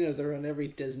 Yeah. You know, they're on every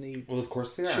Disney Well, of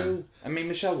course they are. show. I mean,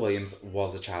 Michelle Williams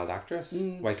was a child actress.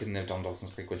 Why couldn't they have done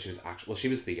Dawson's Creek when she was actually... Well, she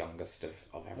was the youngest of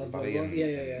everybody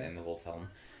in the whole film.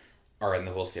 Or in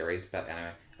the whole series, but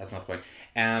anyway, that's not the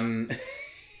point.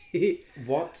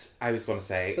 What I was going to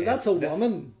say But that's a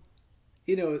woman.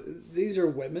 You know, these are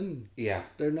women. Yeah.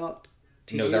 They're not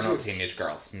teenagers. No, they're not teenage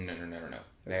girls. No.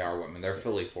 They are women. They're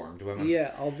fully formed women.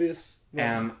 Yeah, obvious.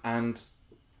 And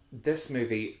this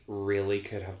movie really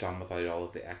could have done without all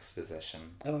of the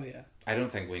exposition. Oh, yeah. I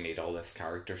don't think we need all this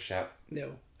charactership.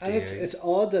 No. And it's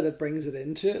odd that it brings it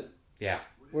into it. Yeah.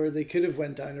 Where they could have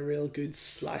went down a real good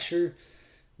slasher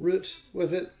route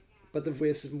with it, but they've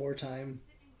wasted more time.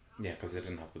 Yeah, because they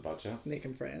didn't have the budget.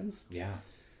 Making friends. Yeah.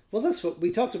 Well, that's what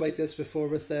we talked about this before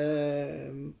with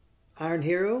Iron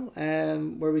Hero,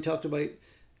 where we talked about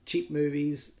cheap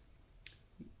movies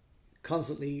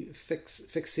constantly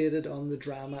fixated on the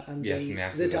drama and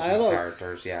the dialogue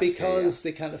characters, because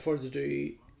they can't afford to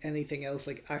do anything else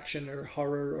like action or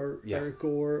horror or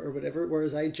gore or whatever,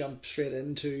 whereas I jump straight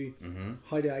into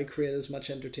how do I create as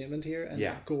much entertainment here and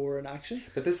gore and action.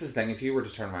 But this is the thing, if you were to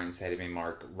turn around and say to me,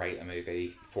 Mark, write a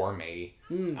movie for me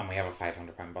and we have a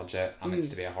 £500 budget and it's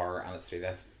to be a horror and it's to be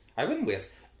this, I wouldn't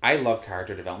waste... I love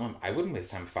character development. I wouldn't waste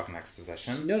time with fucking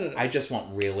exposition. No. I just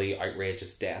want really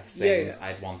outrageous death scenes.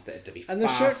 I'd want it to be and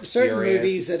fast, there's certain furious.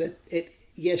 Movies that it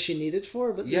yes, you need it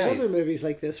for, but there's other movies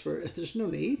like this where there's no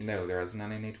need. No, there isn't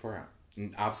any need for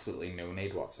it. Absolutely no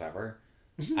need whatsoever.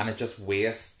 And it just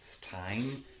wastes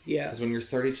time. Yeah. Because when you're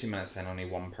 32 minutes in, only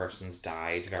one person's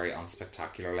died very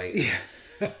unspectacularly.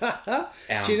 Yeah.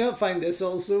 Do you not find this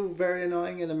also very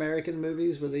annoying in American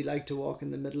movies where they like to walk in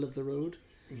the middle of the road?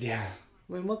 Yeah.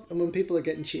 When people are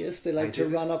getting chased, they like to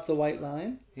run up the white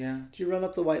line. Yeah. Do you run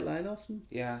up the white line often?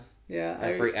 Yeah. Yeah.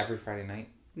 Every Friday night.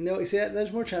 No, you see,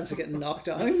 there's more chance of getting knocked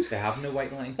down. They have no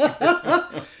white line.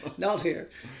 Not here.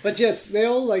 But yes, they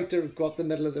all like to go up the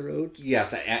middle of the road.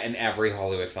 Yes, in every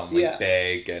Hollywood film, like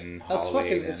Big and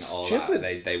Halloween and all stupid.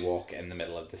 That, they walk in the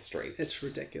middle of the street. It's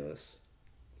ridiculous.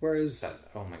 Whereas...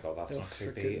 oh my god, that's not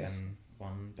creepy in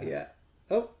one bit. Yeah.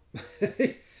 Oh.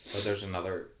 There's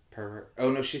another pervert. Oh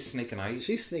no, she's sneaking out.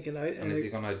 She's sneaking out. And is he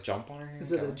going to jump on her?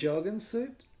 Is it a jogging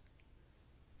suit?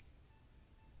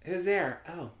 Who's there?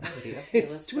 Oh, nobody. Okay,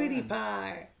 it's Tweety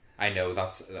Pie. I know,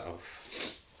 that's... Oh.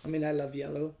 I mean, I love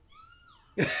yellow.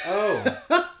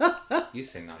 Oh. You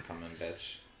seen that coming,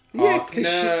 bitch. Yeah,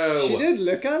 because she did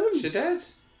look at him. She did.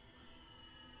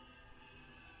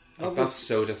 Oh, that's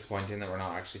so disappointing that we're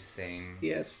not actually seeing...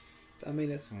 Yes, I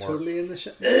mean, it's totally in the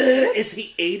shit. Is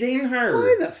he eating her?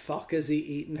 Why the fuck is he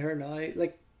eating her now?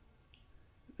 Like,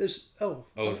 there's... Oh,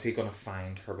 is he going to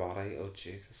find her body? Oh,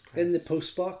 Jesus Christ. In the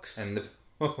post box. In the...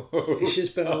 She's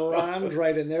been rammed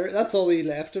right in there. That's all he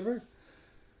left of her.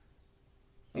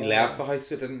 He left the house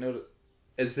but didn't know.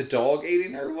 Is the dog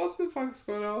eating her? What the fuck's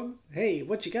going on? Hey,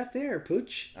 what you got there,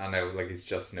 Pooch? I know, like he's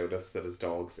just noticed that his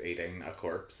dog's eating a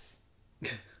corpse.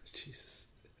 Jesus.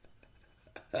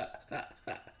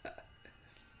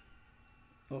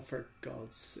 Oh, for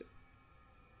God's sake.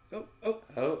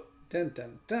 Oh. Dun,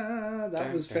 dun, dun.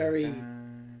 That was very...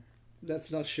 Dun.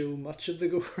 Let's not show much of the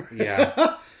gore.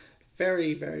 Yeah.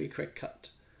 Very, very quick cut.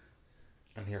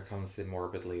 And here comes the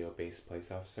morbidly obese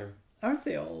police officer. Aren't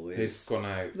they always? Who's going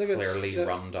to clearly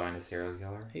run down a serial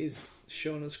killer.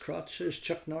 showing his crotch. There's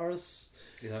Chuck Norris.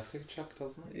 He looks like a Chuck,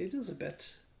 doesn't he? He does a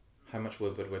bit. How much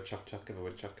wood would Woodchuck chuck if a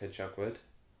woodchuck could chuck wood?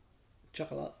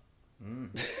 Chuck a lot. Mm.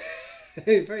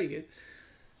 Very good.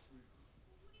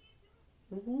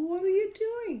 What are you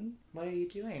doing? What are you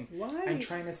doing? Why? I'm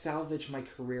trying to salvage my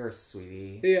career,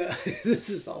 sweetie. Yeah, this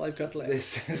is all I've got left.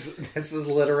 This is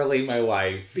literally my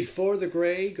life. Before the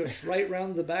grey goes right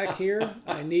round the back here,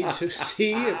 I need to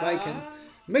see if I can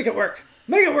make it work.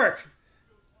 Make it work!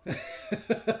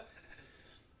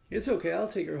 It's okay, I'll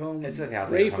take her home. It's okay, I'll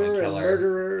take rape her home and kill and her.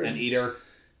 murder And eat her.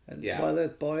 And Yeah. while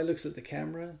that boy looks at the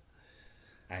camera.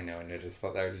 I know, I noticed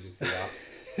that there. Did you see that?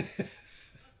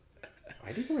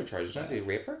 Why do you go to charge? Don't they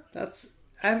rape her? That's...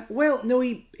 well, no,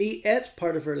 he ate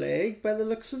part of her leg by the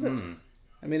looks of it.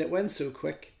 I mean, it went so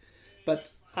quick.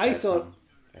 But I thought...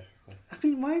 I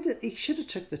mean, he should have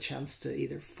took the chance to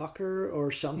either fuck her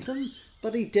or something,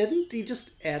 but he didn't. He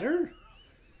just ate her.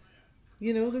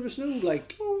 You know, there was no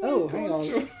like, hang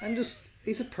on,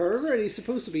 he's a pervert. He's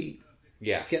supposed to be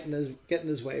getting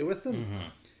his way with them. Mm-hmm.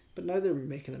 But now they're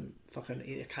making him fucking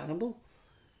a cannibal.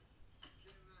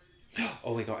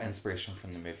 Oh, we got inspiration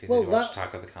from the movie. Well, Did you watch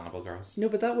Attack of the Cannibal Girls? No,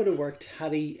 but that would have worked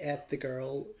had he ate the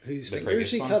girl whose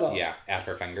fingers he cut off. Yeah, at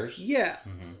her fingers. Yeah.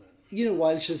 Mm-hmm. You know,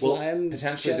 while she's lying.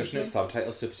 Potentially, there's no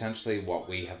subtitles, so potentially what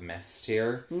we have missed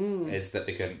here is that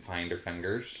they couldn't find her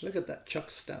fingers. Look at that Chuck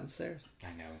stance there.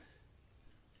 I know.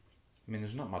 I mean,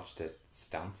 there's not much to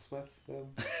stance with, though.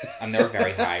 And they're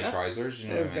very high trousers, you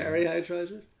know They're what I mean? very high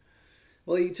trousers.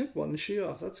 Well, he took one shoe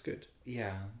off, that's good.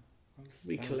 Yeah.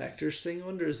 Collector's thing. I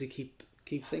wonder, does he keep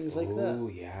things like that? Oh,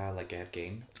 yeah, like Ed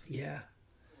Gein. Yeah.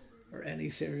 Or any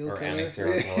serial killer. Or any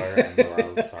serial killer in the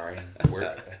world, sorry.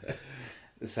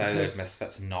 The Celluloid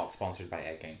Misfits, not sponsored by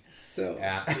Ed Gein. So,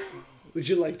 would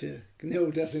you like to... No,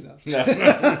 definitely not.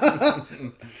 No.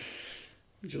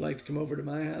 Would you like to come over to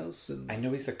my house? And I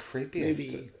know he's the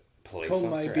creepiest police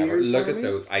comb officer my beard ever. Look for at me?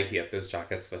 those. I hate those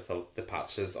jackets with the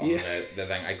patches on the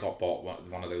thing. I bought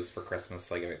one of those for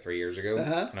Christmas like about 3 years ago.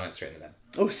 And I went straight in the bin.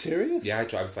 Oh, serious? Yeah,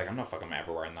 I was like, I'm not fucking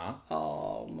ever wearing that.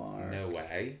 Oh, Mark. No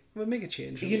way. Well, make a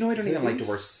change. You know, I don't even like to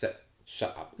wear...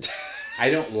 Shut up.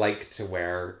 I don't like to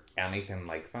wear anything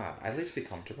like that. I like to be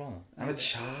comfortable. I'm a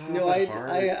child. No,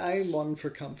 I'm one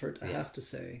for comfort, I have to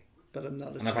say. But I'm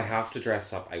not a And if I have to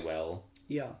dress up, I will.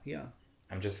 Yeah.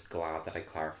 I'm just glad that I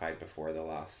clarified before the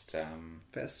last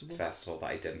festival that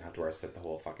I didn't have to wear a suit the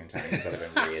whole fucking time, because I'd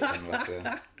have been raging with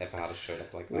if I had showed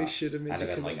up like that. We should have made I'd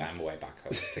have been like, I'm away back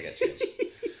home to get changed.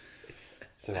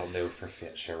 So I'll know for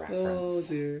future reference. Oh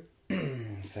dear.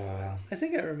 So I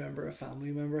think I remember a family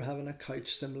member having a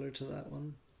couch similar to that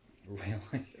one.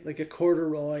 Really? Like a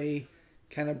corduroy,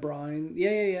 kind of brown.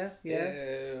 Yeah.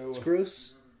 Ew. It's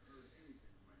gross.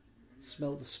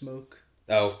 Smell the smoke.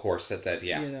 Oh, of course it did.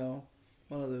 Yeah. You know,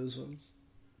 one of those ones.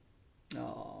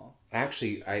 Oh. I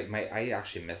actually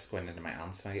miss going into my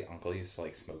aunt's. My uncle used to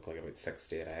like smoke like about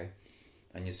 60 a day,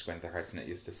 and used to go into their house and it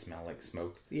used to smell like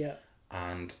smoke. Yeah.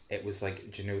 And it was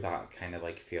like, do you know that kind of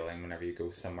like feeling whenever you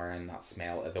go somewhere and that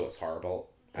smell, although it's horrible,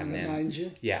 and then remind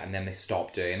you? Yeah, and then they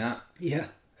stop doing it. Yeah.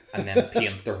 And then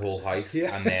paint their whole house,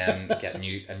 yeah. And then get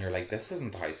new, and you're like, this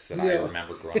isn't the house that I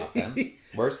remember growing up in.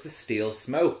 Where's the steel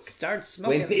smoke? Start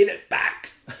smoking. We need it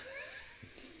back.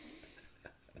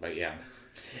 But yeah,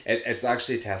 it's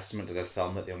actually a testament to this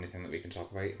film that the only thing that we can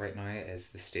talk about right now is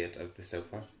the state of the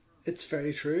sofa. It's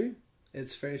very true.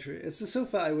 It's very true. It's the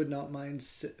sofa I would not mind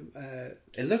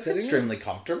it looks extremely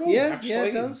comfortable. Yeah, actually. yeah,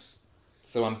 it does.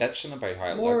 So I'm bitching about how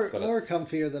it looks, but more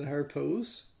comfier than her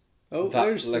pose. Oh, that,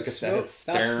 there's look the at smoke. this.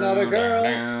 That's not a girl.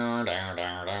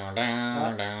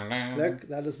 Look,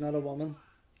 that is not a woman.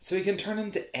 So he can turn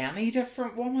into any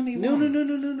different woman he wants?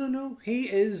 No. He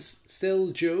is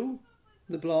still Joe,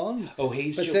 the blonde. Oh,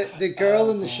 he's but Joe. the girl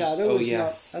in the shadow is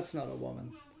yes. that's not a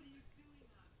woman.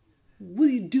 What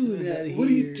are you doing out here? What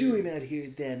are you doing out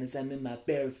here then, as I'm in my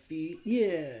bare feet?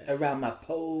 Yeah. Around my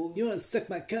pole? You want to suck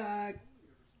my cock?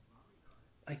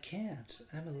 I can't.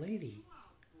 I'm a lady.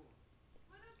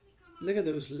 Look at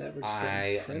those leopards.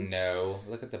 I know.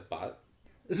 Look at the butt.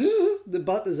 The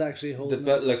butt is actually holding. The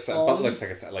butt looks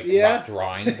like it's like wrapped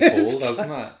around the pole,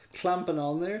 doesn't it? Clamping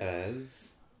on there. It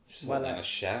is. She's holding a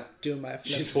shit. Doing my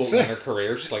She's holding in her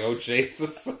career. She's like, oh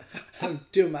Jesus. I'm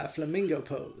doing my flamingo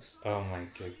pose. Oh my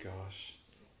good gosh.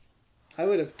 I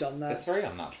would have done that. It's very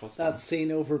unnatural. That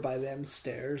scene over by them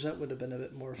stairs, that would have been a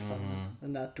bit more fun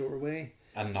in that doorway.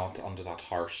 And not under that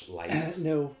harsh light.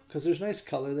 No, because there's nice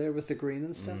colour there with the green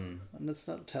and stuff. And it's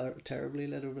not terribly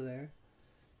lit over there.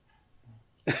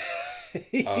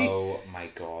 Oh my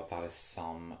god, that is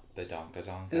some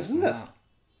badonkadonk, isn't it?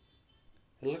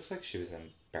 It looks like she was in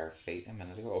bare feet a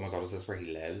minute ago. Oh my god, is this where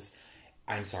he lives?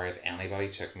 I'm sorry, if anybody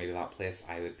took me to that place,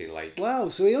 I would be like, wow,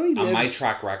 so he only lived... And my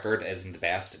track record isn't the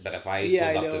best, but if I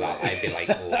pulled up to that, I'd be like,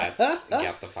 let's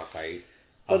get the fuck out.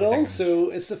 But also,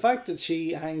 it's the fact that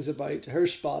she hangs about. Her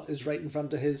spot is right in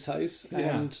front of his house,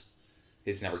 and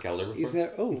he's never killed her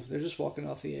before. Oh, they're just walking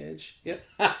off the edge. Yep.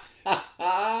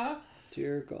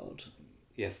 Dear God.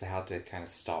 Yes, they had to kind of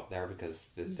stop there because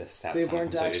the sets they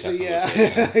weren't actually.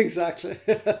 Yeah, exactly.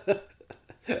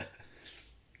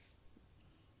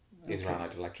 He's run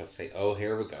out of electricity. Oh,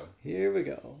 here we go. Here we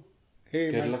go.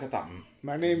 Hey, good. Look at that.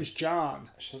 My name's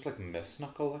John. She's like moose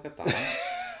knuckle. Look at that.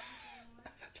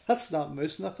 That's not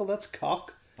moose knuckle. That's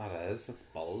cock. That is. That's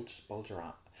bulge. Bulge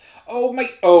around. Oh my.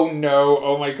 Oh no.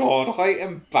 Oh my God. How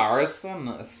embarrassing.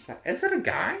 Is it a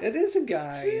guy? It is a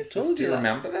guy. Jesus, told do you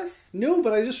remember this? No,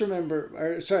 but I just remember.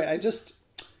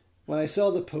 When I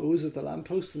saw the pose at the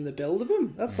lamppost and the build of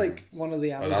him, that's like one of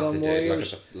the Amazon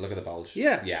warriors. Look at the bulge.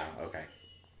 Yeah. Yeah. Okay.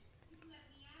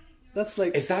 That's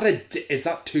like... Is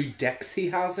that two dicks he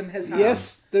has in his hand?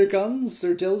 Yes, they're guns.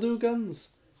 They're dildo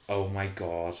guns. Oh my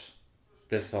God.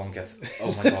 This film gets...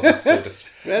 Oh my God, that's so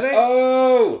Ready?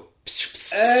 Oh!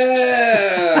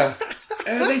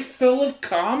 Are they full of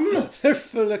cum? They're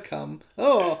full of cum.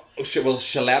 Oh. Well,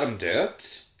 she'll let him do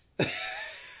it.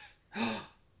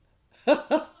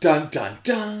 Dun, dun,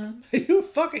 dun. Are you a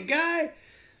fucking guy?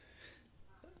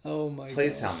 Oh my God.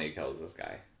 Please tell me he kills this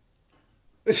guy.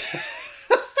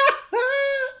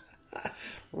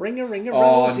 Ring a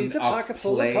rosies, a pocket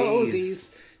full of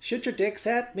posies. Shoot your dicks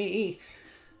at me.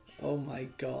 Oh my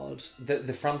God.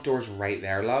 The front door's right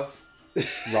there, love.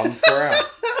 Run for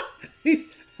it.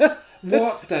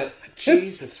 What the...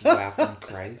 Jesus weapon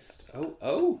Christ.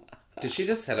 Oh. Did she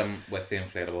just hit him with the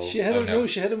inflatable? She hit him, no,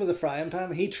 she hit him with a frying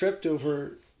pan. He tripped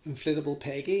over inflatable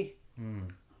Peggy.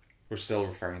 We're still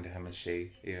referring to him as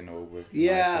she, even though we've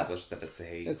established that it's a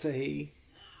he. It's a he.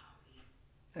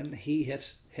 And he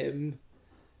hit him.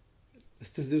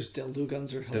 Those dildo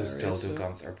guns are hilarious. Those dildo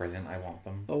guns are brilliant. I want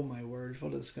them. Oh my word!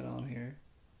 What is going on here?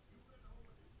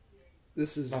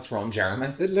 That's Ron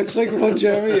Jeremy. It looks like Ron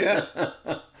Jeremy. Yeah.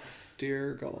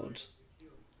 Dear God.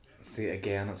 See,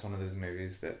 again, it's one of those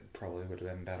movies that probably would have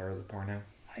been better as a porno.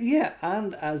 Yeah,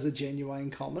 and as a genuine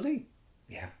comedy.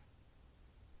 Yeah.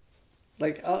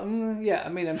 Like, yeah. I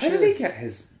mean, I'm How sure. How did he get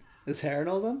his hair and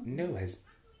all that? No, his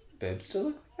boobs to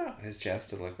look like that. His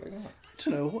chest to look like that. I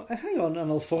don't know. Hang on,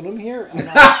 and I'll phone him here.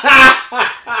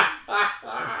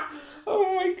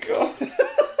 Oh my God.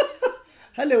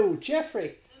 Hello,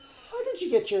 Jeffrey. How did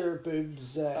you get your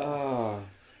boobs? But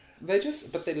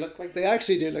they look like... They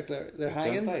actually do look like they're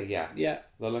hanging. Don't they? Yeah. Yeah.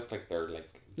 They look like they're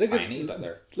tiny, but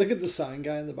they're... Look at the sound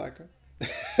guy in the background.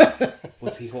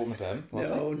 Was he holding a bim?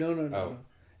 No.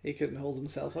 He couldn't hold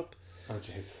himself up. Oh,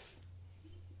 Jesus.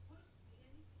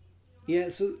 Yeah,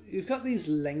 so you've got these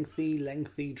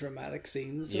lengthy dramatic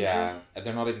scenes. Yeah,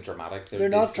 they're not even dramatic. They're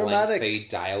not dramatic. Lengthy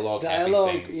dialogue.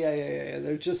 Scenes. Yeah.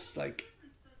 They're just like...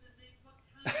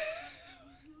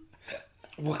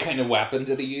 What kind of weapon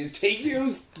did he use? He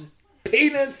used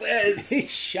penises! He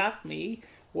shot me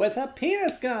with a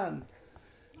penis gun.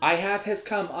 I have his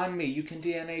cum on me. You can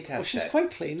DNA test it. She's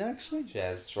quite clean, actually. She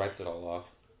has. She wiped it all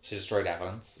off. She destroyed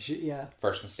evidence. Yeah.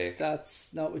 First mistake.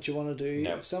 That's not what you want to do.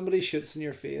 No. If somebody shoots in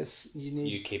your face,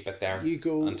 you keep it there. You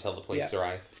go until the police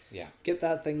arrive. Yeah. Get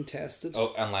that thing tested.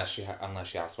 Oh, unless you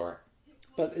ask for it.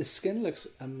 But his skin looks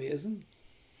amazing.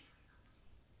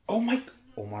 Oh my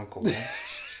God.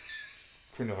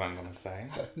 Do you know what I'm gonna say?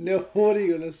 No, what are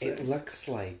you gonna say? It looks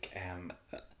like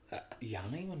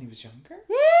Yanni when he was younger.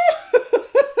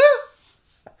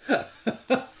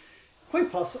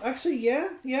 Quite possible. Actually, yeah.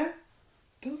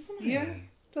 Doesn't he? Yeah,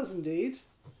 does indeed.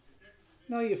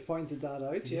 Now you've pointed that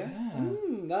out, yeah.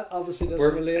 That obviously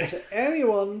doesn't relate to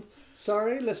anyone.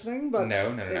 Sorry, listening, but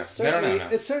no. It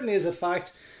certainly is a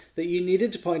fact that you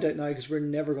needed to point out now because we're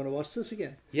never going to watch this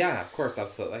again. Yeah, of course,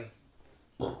 absolutely.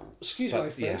 Excuse my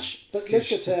French, but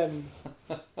look at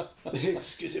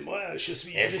excusez-moi, je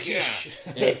suis British.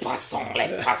 Les poissons,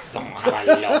 I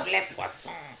love les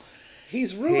poissons.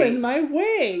 He's ruined my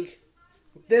wig.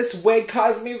 This wig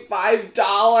cost me $5.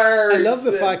 I love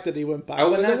the fact that he went back.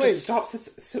 Oh, and that just stops us.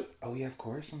 So, oh yeah, of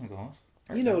course. Oh my God.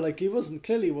 You know, like he wasn't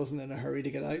in a hurry to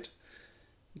get out,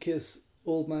 in case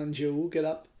old man Joe get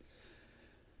up.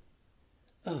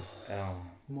 Oh.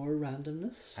 More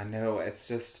randomness. I know. It's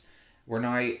just we're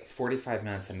now 45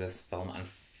 minutes into this film and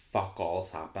fuck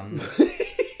all's happened.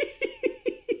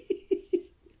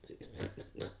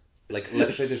 Like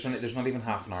literally, there's not even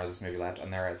half an hour of this movie left,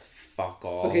 and there is fuck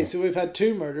all. Okay, so we've had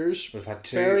 2 murders. We've had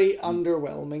 2. Very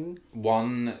underwhelming.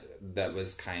 One that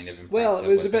was kind of impressive. Well, it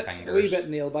was with a wee bit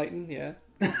nail biting. Yeah.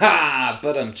 Ha!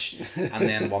 But and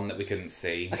then one that we couldn't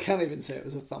see. I can't even say it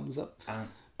was a thumbs up.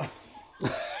 Do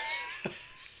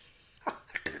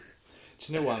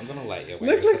you know what? I'm gonna let you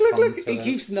away. Look! He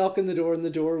keeps knocking the door, and the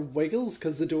door wiggles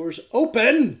because the door's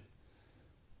open.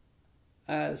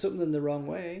 Something in the wrong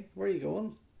way. Where are you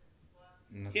going?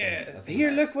 Nothing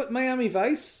Here, look what Miami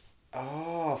Vice.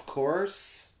 Oh, of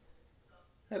course.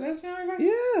 It is Miami Vice? Yeah.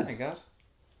 Oh my god.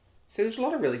 See, there's a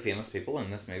lot of really famous people in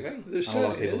this movie. There's a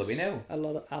lot of people that we know. A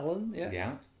lot of Alan, yeah.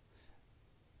 Yeah.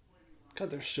 God,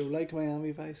 they're so like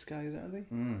Miami Vice guys, aren't they?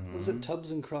 Mm-hmm. Was it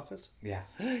Tubbs and Crockett? Yeah.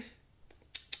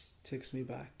 Takes me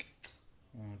back.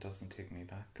 Oh, it doesn't take me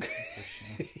back,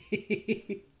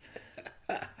 unfortunately.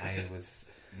 I was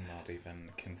not even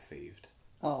conceived.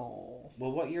 Oh.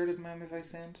 Well, what year did Miami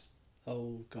Vice end?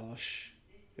 Oh, gosh.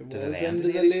 It Did was it end into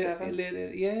in the 87?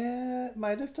 late. Yeah, it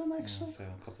might have done, actually. Yeah, so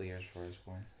a couple of years before I was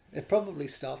born. It probably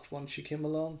stopped once you came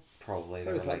along. Probably.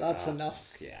 They I were thought, like, that's oh,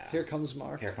 enough. Yeah. Here comes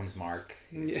Mark. Here comes Mark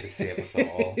to save us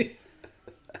all.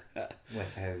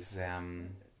 With his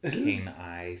keen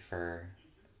eye for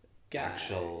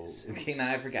actual... Keen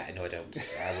eye for... No, I don't.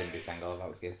 I wouldn't be single if that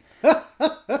was the case.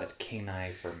 But keen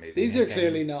eye for movie These making. are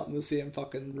clearly not in the same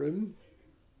fucking room.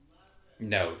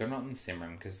 No, they're not in the same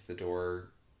room because the door...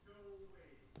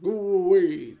 Go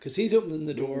away. Because he's opening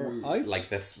the door out. Like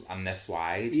this and this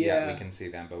wide. Yeah. Yeah, we can see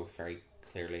them both very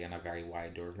clearly in a very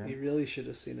wide doorway. You really should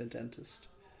have seen a dentist.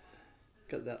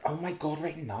 Got that. Oh my god,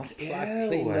 right, not Crack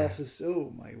cleaned off his...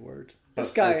 Oh my word. But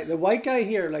This guy, the white guy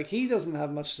here, like, he doesn't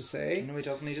have much to say. No, he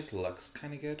doesn't. He just looks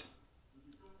kind of good.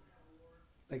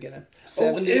 Like in a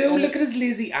Oh, 70s, ew, look at his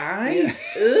lazy eye.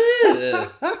 Yeah.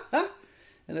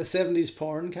 In a 70s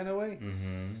porn kind of way.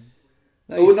 Mm-hmm.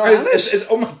 Oh, no,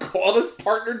 oh my god, his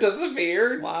partner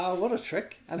disappeared. Wow, what a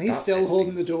trick. And he's That still is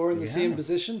holding the door in the same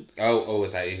position.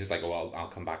 Is that he was like, well, I'll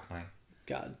come back now.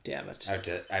 God damn it. I have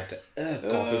to,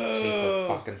 God, those teeth are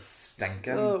fucking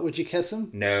stinking. Would you kiss him?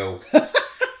 No.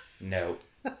 No.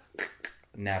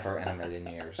 Never in a million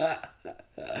years.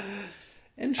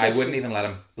 Interesting. I wouldn't even let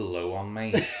him blow on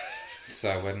me. So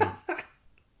I wouldn't.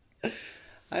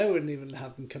 I wouldn't even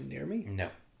have him come near me. No.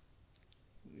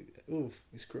 Ooh,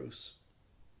 he's gross.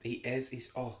 He is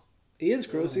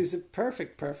gross. He's a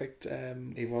perfect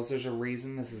he was. There's a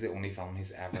reason this is the only film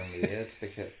he's ever made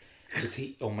because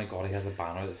he, oh my god, he has a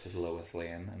banner that says Lois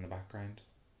Lane in the background.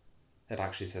 It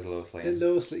actually says Lois Lane.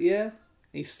 Yeah.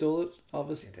 He stole it,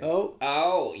 obviously.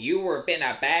 Oh, you were been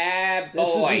a bad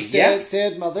boy. This is his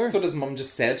dead mother. So does mum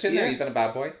just said to him, you've been a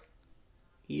bad boy?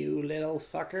 You little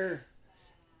fucker.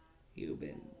 You've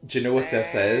been... Do you know what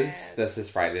this is? This is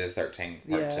Friday the 13th,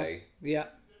 part 2. Yeah.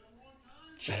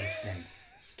 Jason,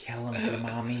 kill him for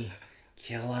mommy.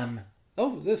 Kill him.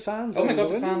 Oh, the fans. Oh my god,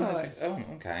 the fan has... Oh,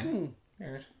 okay.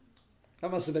 Weird.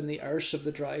 That must have been the Ursh of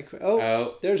the dry...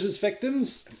 there's his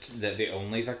victims. The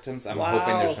only victims? I'm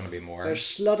hoping there's going to be more. They're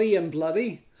slutty and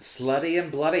bloody. Slutty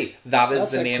and Bloody.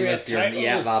 That's the name of your... title.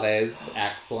 Yeah, that is.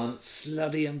 Excellent.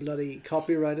 Slutty and Bloody.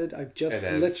 Copyrighted. I've just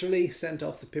literally sent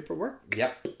off the paperwork.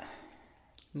 Yep.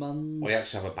 Muns. We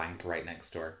actually have a bank right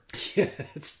next door. Yeah,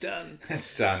 it's done.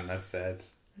 It's done, that's it.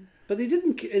 But they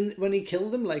didn't... When he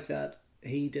killed them like that,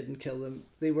 he didn't kill them.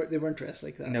 They weren't dressed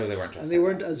like that. No, they weren't dressed and they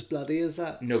weren't as bloody as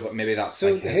that. No, but maybe that's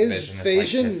so like his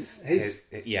vision. His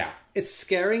yeah. It's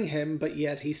scaring him, but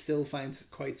yet he still finds it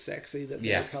quite sexy that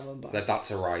they're coming back. That's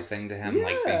arousing to him,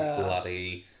 like these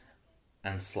bloody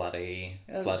and slutty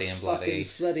and bloody.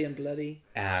 Slutty and bloody.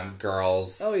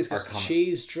 Girls. Oh, he's got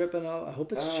cheese dripping off. I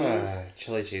hope it's cheese.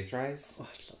 Chili cheese fries. Oh,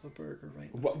 I'd love a burger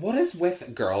right now. What is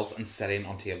with girls and sitting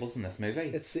on tables in this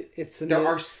movie? There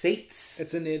are seats.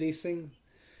 It's an 80s thing.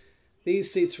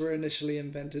 These seats were initially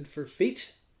invented for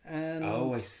feet. And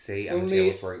I see. And the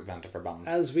tables were invented for bums.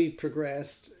 As we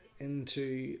progressed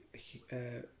into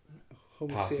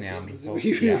Homo sapiens,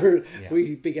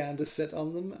 we began to sit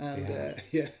on them, and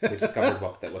we discovered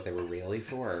what they were really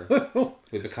for.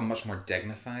 We become much more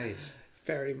dignified.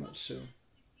 Very much so.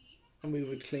 And we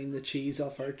would clean the cheese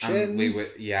off our chin. And we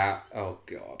would, oh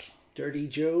god. Dirty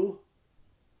Joe.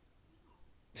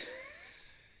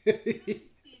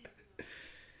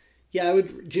 Yeah, I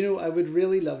would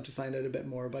really love to find out a bit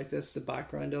more about this, the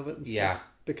background of it and stuff. Yeah.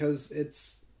 Because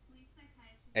it's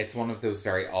one of those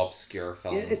very obscure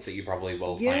films that you probably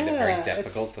will find it very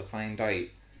difficult to find out.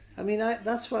 I mean,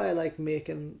 that's why I like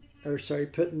putting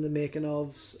the making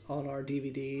ofs on our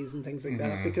DVDs and things like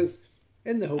that, because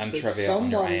in the hope that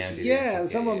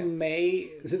someone may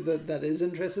that is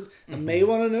interested and may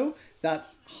want to know that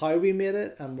how we made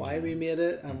it and why we made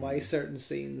it and why certain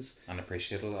scenes, and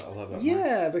appreciate it a little bit more.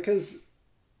 Yeah, because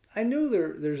I know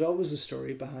there's always a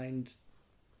story behind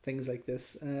things like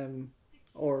this.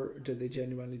 Or did they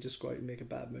genuinely just go out and make a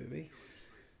bad movie?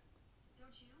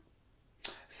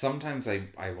 Sometimes I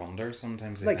wonder.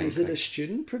 Sometimes I like, think, is it a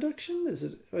student production? Is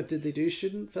it, or did they do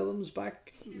student films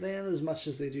back then as much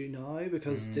as they do now?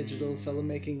 Because digital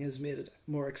filmmaking has made it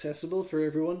more accessible for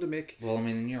everyone to make. Well, I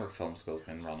mean, the New York Film School's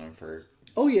been running for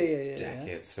decades.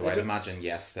 Yeah. So I'd imagine,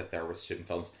 yes, that there were student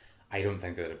films. I don't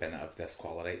think that would have been of this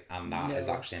quality, and that is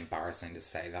actually embarrassing to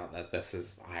say that this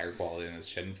is higher quality than a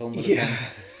student film would have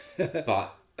been.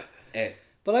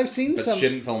 But I've seen some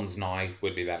student films now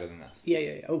would be better than this.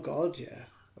 Yeah. Oh God, yeah.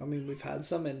 I mean, we've had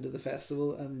some into the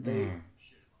festival, and they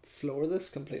floor this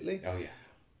completely. Oh yeah,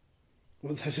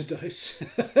 without a doubt.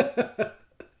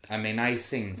 I mean, I've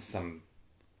seen some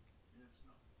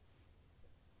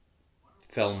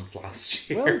films last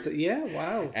year. Well, yeah,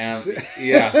 wow. And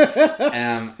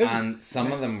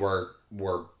some of them were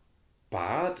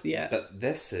bad. Yeah, but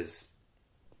this is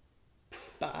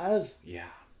bad. Yeah.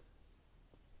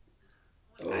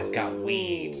 I've got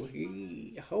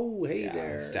weed. Hey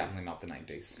there. It's definitely not the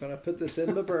 90s. Gonna put this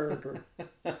in my burger.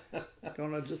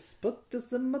 Gonna just put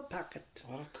this in my pocket.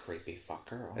 What a creepy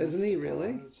fucker. Isn't he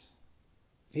really? God.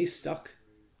 He's stuck.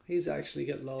 He's actually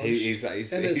got lodged.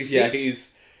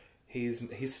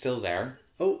 He's still there.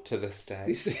 Oh, to this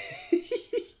day.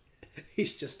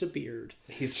 He's just a beard.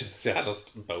 He's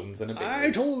just bones in a beard.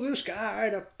 I told this guy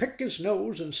to pick his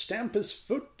nose and stamp his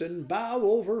foot and bow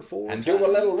over 4 times. And do a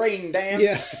little rain dance.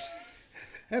 Yes.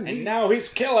 And now he's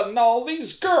killing all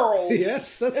these girls.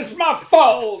 Yes. It's my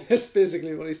fault. That's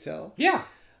basically what he's telling. Yeah.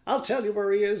 I'll tell you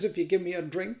where he is if you give me a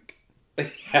drink.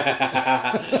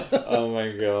 Oh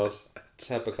my God.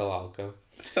 Typical alco.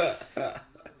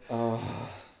 Oh.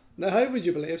 Now, how would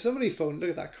you believe if somebody phoned?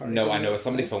 Look at that card. No, I know. If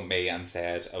somebody phoned me and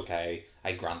said, "Okay,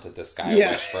 I granted this guy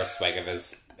a wish for a swig of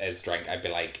his drink," I'd be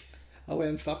like, "Oh,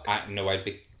 and fuck." I'd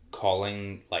be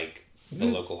calling like the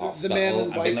local hospital. The man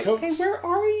in white like, coats. "Hey, where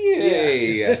are you?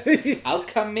 Yeah. I'll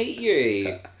come meet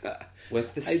you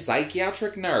with the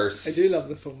psychiatric nurse." I do love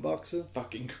the phone box. Though.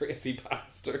 Fucking crazy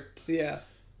bastard. Yeah.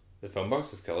 The phone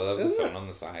box is cool. I love the phone on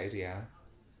the side. Yeah.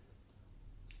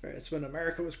 It's when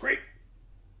America was great.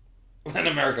 When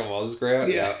America was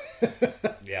great. Yeah.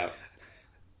 Yeah.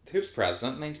 Who's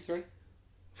president in 93?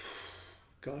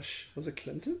 Gosh, was it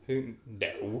Clinton?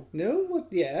 No. No? What?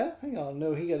 Yeah. Hang on.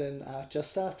 No, he got in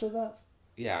just after that.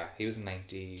 Yeah, he was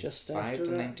 95 just after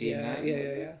to 99.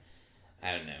 Yeah.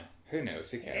 I don't know. Who knows?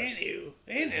 Who cares?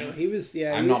 I know. He was,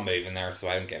 I'm not moving there, so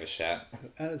I don't give a shit.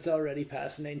 And it's already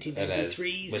past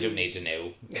 1993. We don't need to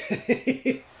know.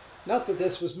 Not that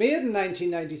this was made in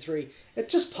 1993. It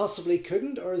just possibly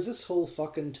couldn't. Or is this whole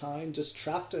fucking town just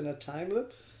trapped in a time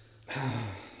loop?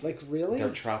 Like, really? They're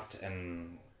trapped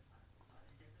in...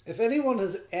 If anyone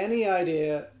has any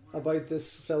idea about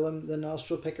this film, The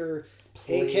Nostril Picker,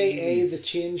 aka The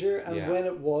Changer, and when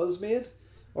it was made,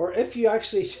 or if you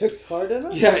actually took part in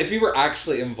it. Yeah, if you were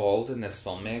actually involved in this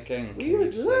filmmaking. We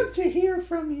would love to hear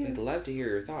from you. We'd love to hear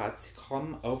your thoughts.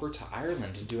 Come over to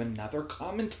Ireland and do another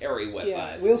commentary with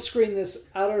us. We'll screen this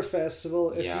at our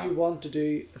festival if you want to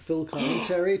do a full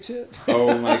commentary to it.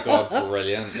 Oh my God,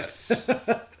 brilliant.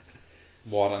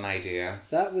 What an idea.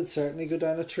 That would certainly go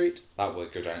down a treat. That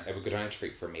would go down. It would go down a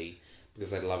treat for me,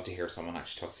 because I'd love to hear someone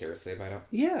actually talk seriously about it.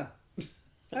 Yeah.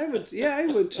 I would. Yeah, I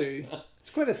would too. It's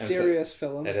quite a serious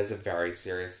film. It is a very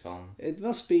serious film. It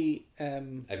must be... I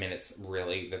mean, it's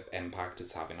really... The impact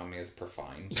it's having on me is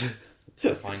profound.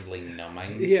 Profoundly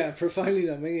numbing. Yeah, profoundly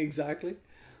numbing, exactly.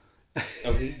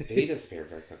 Oh, he disappeared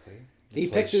very quickly. He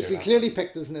clearly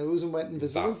picked his nose and went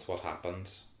invisible. That's what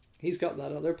happened. He's got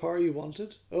that other power you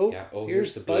wanted. Oh, yeah.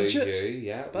 Here's the budget. Blue U.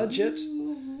 Yeah. Budget.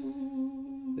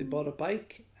 They bought a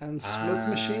bike and smoke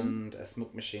machine. And a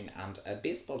smoke machine and a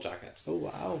baseball jacket. Oh,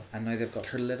 wow. And now they've got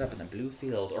her lit up in a blue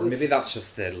field. Or maybe that's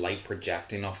just the light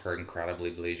projecting off her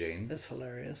incredibly blue jeans. It's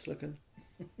hilarious looking.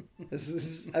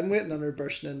 I'm waiting on her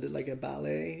bursting into like a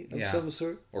ballet of some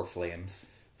sort. Or flames.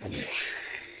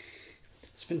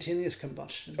 Spontaneous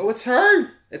combustion. Oh, it's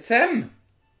her! It's him!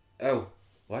 Oh,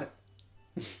 what?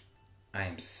 I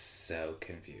am so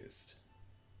confused.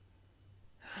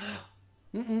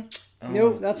 Oh,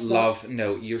 no, that's love.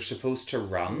 No, you're supposed to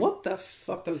run. What the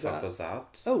fuck was that?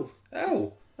 Oh,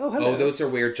 hello. Oh, those are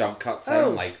weird jump cuts. I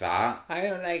don't like that. I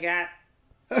don't like that.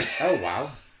 Oh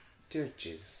wow, dear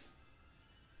Jesus.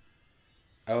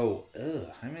 Oh, ugh.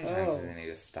 How many times does he need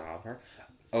to stab her?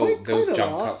 Oh, those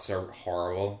jump cuts are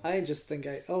horrible. I just think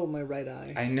my right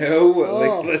eye. I know,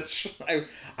 like literally.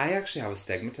 I actually have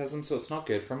astigmatism, so it's not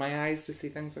good for my eyes to see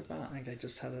things like that. I think I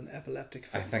just had an epileptic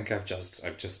fit. I think I've just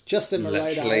in my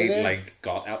literally right eye like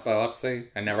got epilepsy.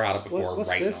 I never had it before. What's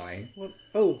right this? now. What?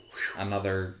 Oh,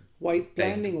 another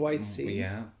blinding white sea.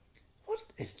 Yeah. What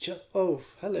What? It's just... Oh,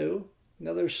 hello.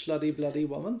 Another slutty, bloody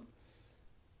woman.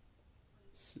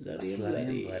 Slutty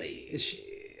and bloody. Is she...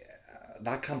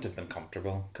 That can't have been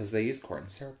comfortable because they use corn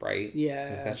syrup, right? Yeah.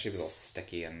 So I bet she'd be all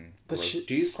sticky and gross.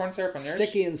 Do you use corn syrup on yours?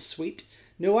 Sticky and sweet.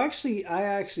 No, actually, I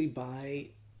actually buy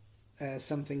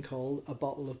something called a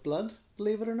bottle of blood,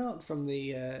 believe it or not, from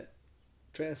the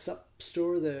dress up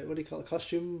store, the, what do you call it,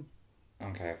 costume?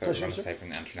 Okay, I thought you were going to say from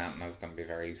the internet and I was going to be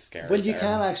very scared. Well, you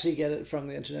can actually get it from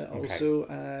the internet also.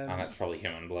 And it's probably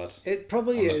human blood. It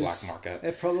probably is. On the black market.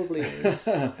 It probably is.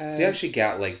 So you actually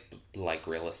get like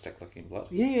realistic looking blood?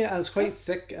 Yeah, and it's quite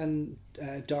thick and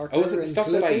darker. Oh, is it the stuff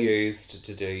gloopy that I used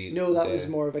to do? No, that was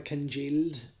more of a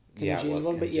congealed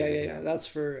one. But yeah, that's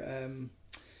for...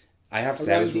 I have to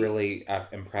say I was really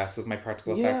impressed with my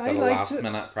practical effects. At a last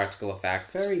minute practical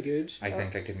effect. Very good. I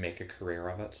think I could make a career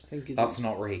of it. That's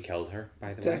not where he killed her,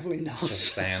 by the way. Definitely not.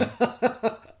 Just saying.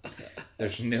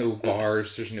 There's no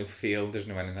bars, there's no field, there's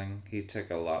no anything. He went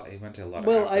to a lot of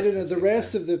Well, I don't know. The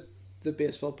rest of the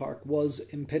baseball park was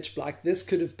in pitch black. This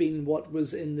could have been what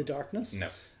was in the darkness. No.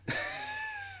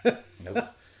 Nope.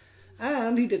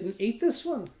 And he didn't eat this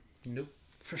one. Nope.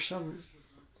 For some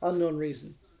unknown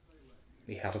reason.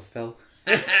 He had his fill.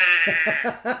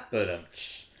 But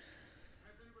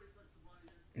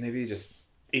maybe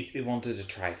he wanted to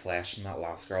try flesh, and that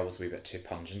last girl was a wee bit too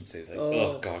pungent, so he was like,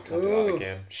 oh god, can't do that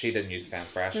again. She didn't use Fan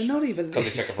Fresh. They're not even... Because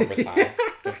he took it from her thigh.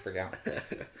 Don't forget.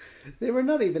 They were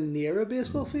not even near a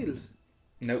baseball field.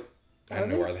 Nope. I don't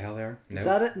know where the hell they are. Nope. Is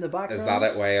that it in the background? Is that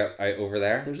it way out over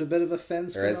there? There's a bit of a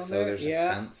fence going on there. There's a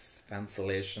fence.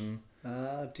 Fancellation.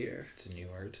 Ah, dear. It's a new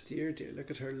word. Dear.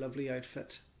 Look at her lovely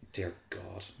outfit. Dear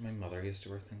God. My mother used to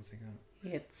wear things like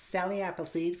that. It's Sally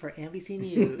Appleseed for NBC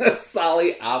News.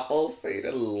 Sally Appleseed.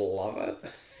 I love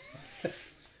it.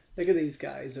 Look at these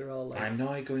guys. They're all like... I'm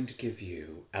now going to give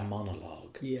you a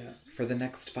monologue. Yeah. For the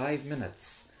next 5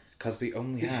 minutes. Because we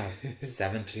only have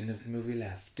 17 of the movie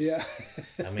left. Yeah.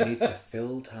 And we need to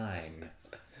fill time.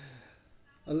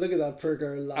 And look at that poor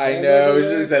girl. I know,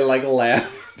 she's been like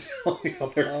left on the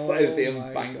other side of the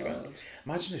embankment. God.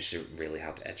 Imagine if she really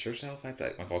had to itch herself. I'd be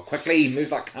like, oh my god, quickly,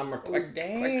 move that camera,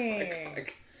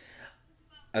 quick.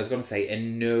 I was going to say,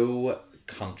 in no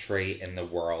country in the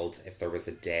world, if there was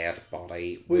a dead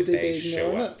body, would they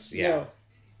show it? Yeah. No.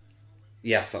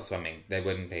 Yes, that's what I mean. They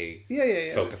wouldn't be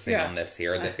focusing on this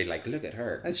here. They'd be like, look at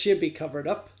her. And she'd be covered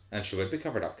up. And she would be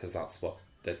covered up because that's what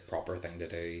the proper thing to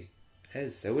do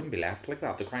is. It wouldn't be left like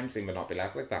that. The crime scene would not be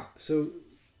left like that. So,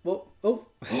 well, oh,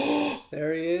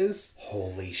 there he is.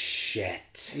 Holy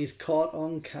shit. He's caught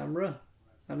on camera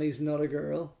and he's not a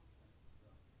girl.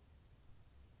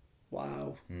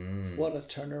 Wow. What a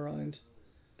turnaround.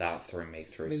 That threw me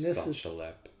through such a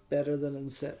loop. Better than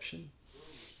Inception.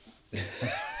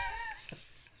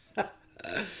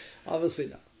 Obviously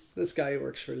not. This guy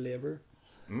works for Labour.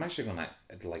 I'm actually gonna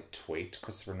tweet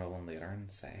Christopher Nolan later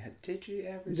and say, "Did you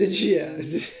ever?"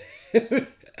 see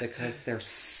Because they're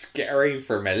scary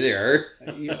familiar.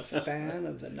 Are you a fan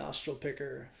of the Nostril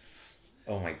Picker?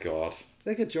 Oh my god!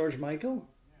 Look at George Michael.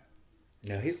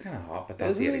 No, he's kind of hot, but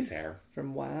that's his hair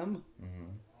from Wham.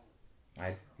 Mm-hmm.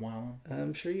 I'd Wham.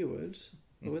 I'm sure you would.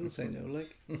 I wouldn't say no.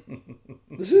 Like,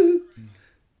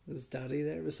 there's Daddy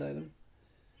there beside him.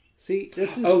 See,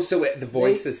 this is... Oh, so the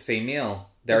voice is female.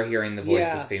 They're hearing the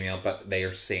voice is female, but they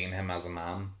are seeing him as a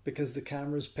man. Because the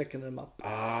camera's picking him up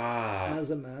as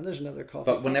a man. There's another coffee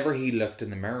But whenever he looked in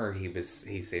the mirror, he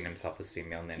seen himself as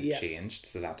female and then changed.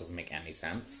 So that doesn't make any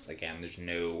sense. Again, there's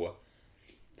no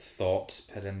thought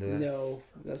put into this. No,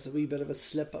 that's a wee bit of a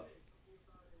slip up.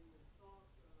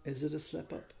 Is it a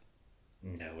slip up?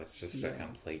 No, it's just a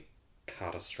complete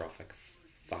catastrophic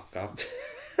fuck up.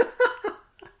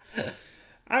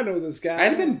 I know this guy. I'd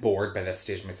have been bored by this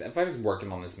stage myself. If I was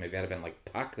working on this movie, I'd have been like,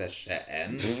 pack this shit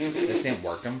in. This ain't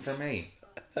working for me.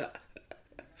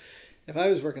 If I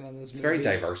was working on this movie... It's a very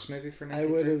diverse movie for 93.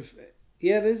 I would have...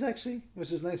 Yeah, it is actually,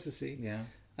 which is nice to see. Yeah.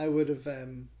 I would have... I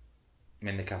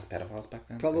mean, they cast pedophiles back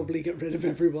then. Probably get rid of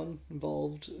everyone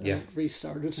involved and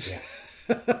restarted.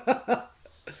 Yeah.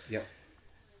 Yep.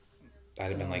 I'd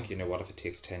have been like, you know what, if it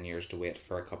takes 10 years to wait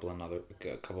for a couple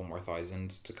more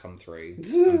thousand to come through,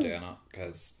 I'm doing it,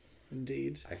 because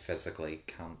indeed I physically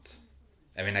can't.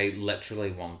 I mean, I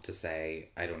literally want to say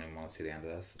I don't even want to see the end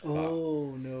of this.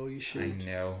 Oh no, you should. I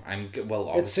know.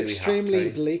 Obviously it's extremely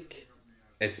bleak.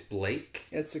 It's bleak.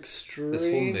 It's extremely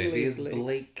This whole movie is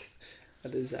bleak.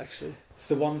 It is actually. It's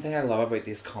the one thing I love about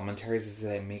these commentaries is that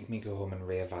they make me go home and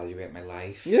reevaluate my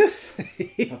life. Yeah.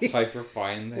 That's how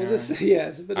profound they are. It's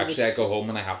a bit Actually, I go home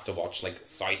and I have to watch like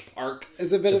South Park.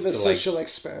 It's a bit of a social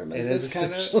experiment. It is this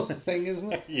kind of thing,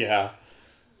 isn't it? Yeah.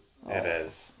 It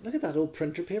is. Look at that old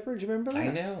printer paper. Do you remember that? I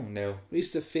know. No. We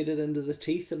used to feed it into the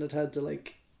teeth, and it had to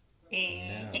like.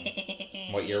 No.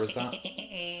 What year was that?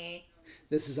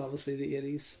 This is obviously the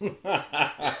 80s.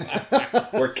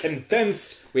 We're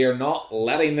convinced we are not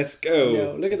letting this go.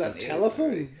 No, look at that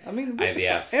telephone. I mean,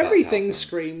 yes, everything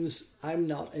screams, I'm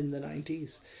not in the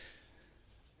 90s.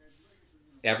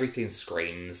 Everything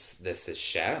screams, this is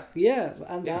shit. Yeah,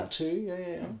 and that too. Yeah.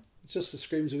 It just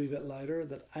screams a wee bit louder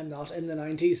that I'm not in the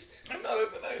 90s. I'm not in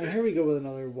the 90s. And here we go with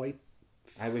another white.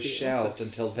 I was shelved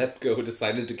until Vipco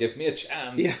decided to give me a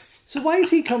chance. Yeah. So why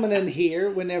is he coming in here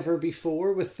whenever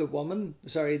before with the woman?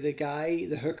 Sorry, the guy,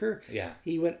 the hooker. Yeah.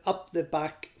 He went up the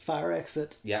back fire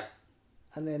exit. Yeah.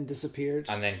 And then disappeared.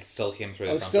 And then still came through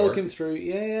the front still door. Came through.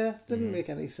 Yeah. Didn't make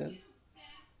any sense.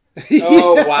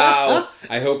 Oh, wow.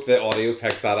 I hope the audio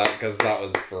picked that up because that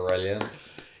was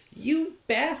brilliant. You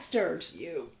bastard.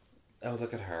 Oh,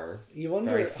 look at her. You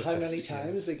wonder how many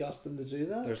times they got them to do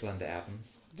that? There's Linda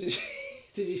Evans.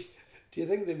 Do you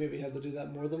think they maybe had to do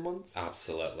that more than once?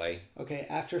 Absolutely. Okay,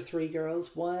 after 3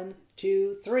 girls, 1,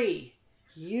 2, 3.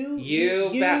 You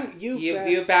bastard.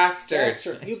 You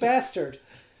bastard.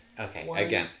 Okay, 1,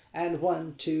 again. And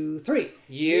 1, 2, 3.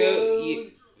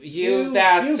 You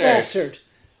bastard. You bastard.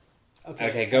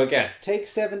 Okay, go again. Take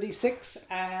 76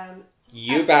 and...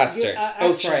 You bastard.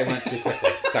 Sorry, I went too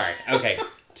quickly. Sorry. Okay,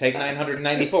 take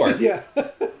 994. Yeah.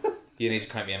 You need to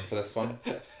count me in for this one.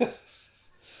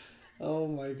 Oh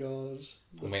my god.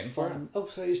 I'm waiting for it. Oh,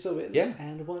 sorry, you're still waiting? Yeah.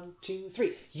 And 1, 2,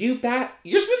 3. You're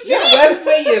supposed to do it with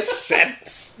me, you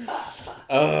shit!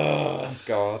 Oh,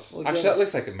 God. Well, actually, that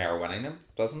looks like a Mayor Winningham,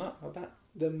 doesn't it? I bet.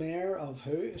 The mayor of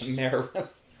who? Mayor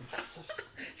Massive.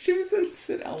 She was in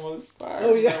St. Elmo's Fire.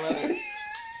 Oh, yeah.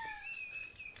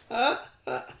 Oh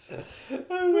my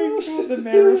god, the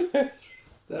mayor of...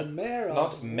 The mayor of...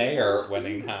 Not Mayor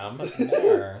Winningham.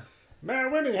 Mayor. Mayor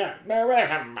Winningham. Mayor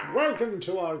Winningham. Welcome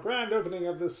to our grand opening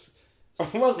of this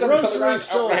Welcome to the grand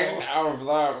opening of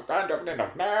the grand opening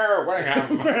of Mayor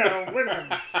Winningham. Mayor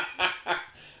Winningham.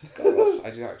 God,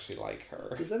 I do actually like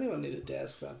her. Does anyone need a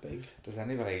desk that big? Does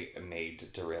anybody need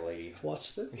to really...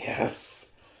 Watch this? Yes.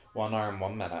 1 hour and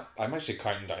 1 minute. I'm actually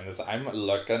counting down this. I'm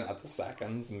looking at the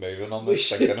seconds moving on this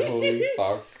thinking, holy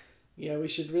fuck. Yeah, we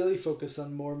should really focus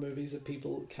on more movies that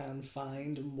people can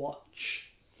find and watch.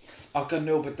 Oh god,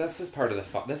 no, but this is part of the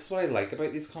fun. This is what I like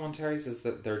about these commentaries is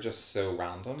that they're just so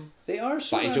random. They are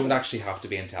so But I random. don't actually have to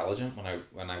be intelligent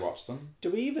when I watch them.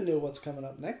 Do we even know what's coming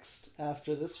up next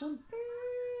after this one?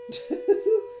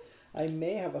 I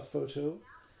may have a photo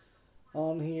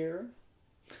on here.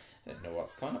 I don't know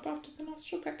what's coming up after the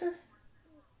Nostril Picker.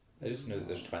 I just know that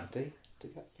there's 20 to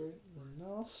get through. The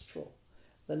Nostril.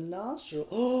 The Nostril.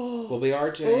 Oh! Well, we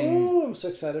are doing... Oh, I'm so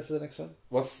excited for the next one.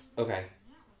 What's... Okay.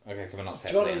 Okay, can we not say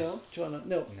it Do you to want the to end? know? Do you want to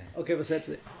know? No. Okay, we'll say it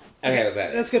to the... Okay, was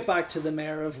it? Let's get back to the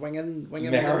mayor of Wingham.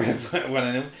 Mayor of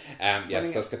Winningham. Yes,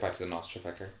 Winningham. let's get back to the Nostril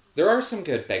Picker. There are some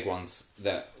good big ones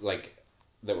that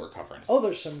we're covering. Oh,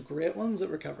 there's some great ones that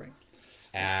we're covering.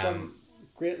 Um, Some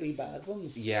greatly bad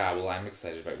ones. Yeah, well, I'm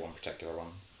excited about one particular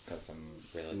one because I'm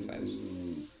really excited.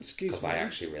 Excuse Because me. I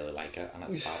actually really like it, and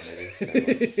it's a bad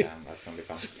movie, so that's going to be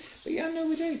fun. But yeah, no,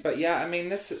 we do. But yeah, I mean,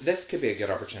 this could be a good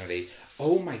opportunity.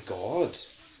 Oh my god,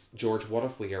 George, what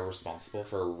if we are responsible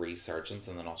for a resurgence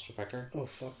in the Nostril Picker? Oh,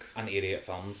 fuck. And 88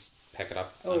 Films pick it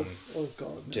up Oh and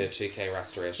God. No. do a 2K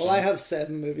restoration. Well, I have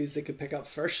 7 movies they could pick up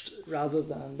first rather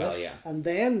than this. Well, yeah. And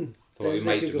then... Well, we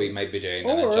might be doing an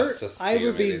Or injustice to I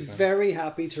your would be movies then. very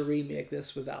happy to remake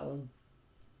this with Alan.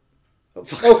 Oh,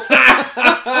 fuck.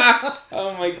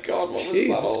 Oh my god, what was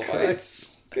Jesus that all Christ.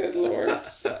 about? Good lord.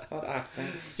 That acting.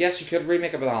 Yes, you could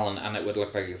remake it with Alan and it would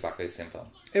look like exactly the same film.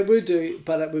 It would do,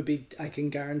 but it would be, I can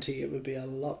guarantee it would be a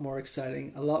lot more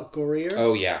exciting, a lot gorier,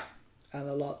 Oh yeah. and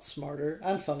a lot smarter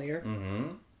and funnier.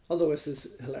 Mm-hmm. Although this is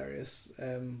hilarious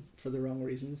for the wrong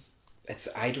reasons.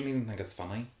 I don't even think it's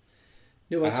funny.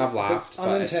 No, I have laughed, but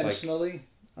but it's like-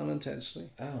 unintentionally.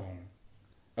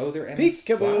 Oh, they're in his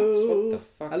flats? What Peekaboo! the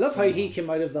fuck? I love how he came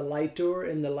out of the light door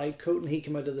in the light coat, and he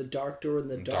came out of the dark door in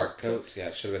the Dark coat? Yeah,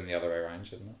 it should have been the other way around,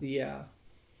 shouldn't it? Yeah,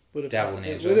 would have Devil and it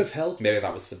Angel. would have helped. Maybe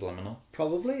that was subliminal.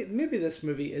 Probably. Maybe this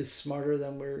movie is smarter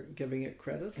than we're giving it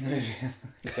credit.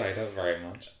 So I don't very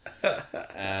much.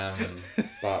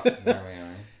 But there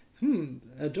we are.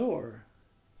 A door.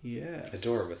 Yes. A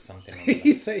door with something on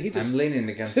He it. just, I'm leaning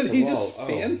against did the he wall. just Oh,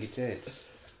 faint? he did.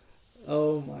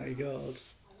 Oh my god.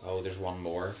 Oh, there's one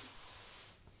more.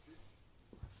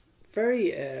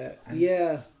 Very,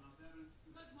 yeah.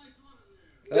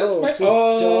 That's Oh, my... it's his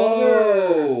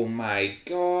daughter. Oh my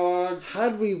god.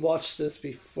 Had we watched this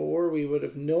before, we would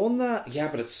have known that. Yeah,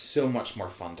 but it's so much more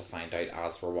fun to find out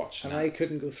as we're watching And it. I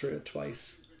couldn't go through it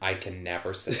twice. I can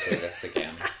never sit through this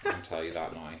again. I can tell you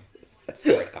that now.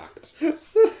 For a fact.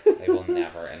 I will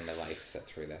never in my life sit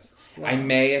through this. Wow. I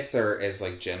may if there is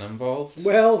like gin involved.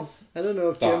 Well, I don't know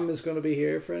if Jim is going to be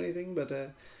here for anything, but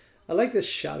I like this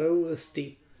shadow, this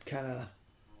deep kind of...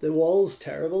 The wall's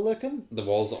terrible looking. The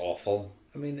wall's awful.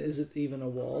 I mean, is it even a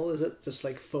wall? Is it just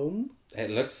like foam? It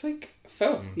looks like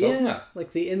foam, doesn't it?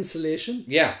 Like the insulation.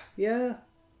 Yeah. Yeah.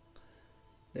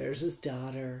 There's his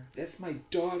daughter. That's my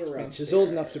daughter. I mean, she's old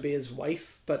enough to be his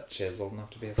wife, but... She's old enough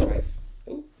to be his wife.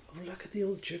 Oh, look at the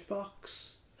old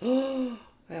jukebox. Oh,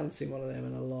 I haven't seen one of them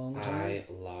in a long time. I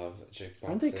love jukeboxes.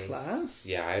 Aren't they class?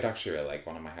 Yeah, I'd actually really like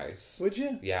one in my house. Would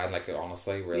you? Yeah, like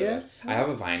honestly, really. Yeah. I have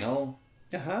a vinyl.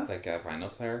 Uh-huh. Like a vinyl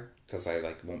player, because I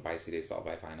like won't buy CDs, but I'll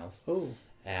buy vinyls. Oh.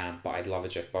 But I'd love a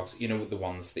jukebox. You know the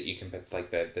ones that you can put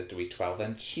like the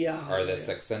 12-inch, or the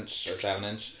 6-inch or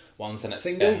 7-inch ones, and it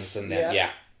Singles, spins and then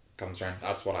comes around.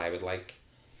 That's what I would like.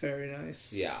 Very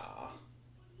nice. Yeah.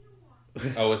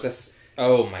 Oh, is this?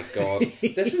 Oh my god,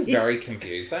 this is very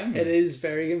confusing. It is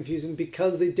very confusing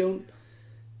because they don't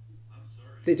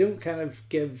kind of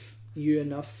give you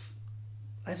enough.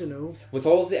 I don't know. With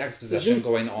all the exposition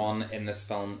going on in this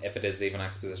film, if it is even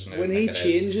exposition, when he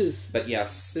changes, but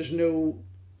yes, there's no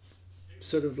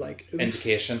sort of like oomph.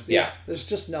 Indication. Yeah, there's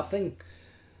just nothing.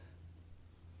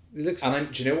 It looks.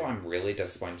 And do you know what I'm really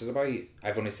disappointed about?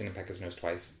 I've only seen him pick his nose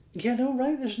twice. Yeah, no,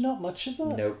 right. There's not much of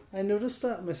that. No, I noticed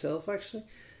that myself actually.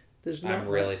 There's not. I'm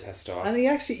really pissed off. And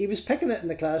he was picking it in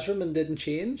the classroom and didn't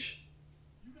change.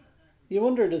 You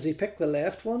wonder, does he pick the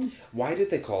left one? Why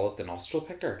did they call it the Nostril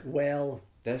Picker? Well,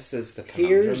 this is the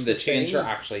conundrum. The changer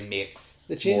actually makes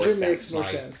more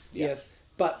sense. Yeah. Yes,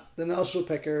 but the Nostril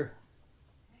Picker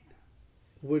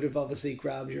would have obviously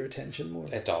grabbed your attention more.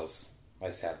 It does. I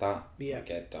said that. Yeah,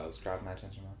 like it does grab my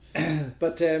attention more.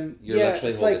 But you're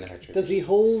literally holding a picture. Does he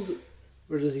hold,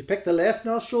 or does he pick the left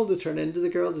nostril to turn into the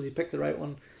girl? Does he pick the right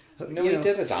one? No, he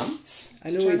did a dance.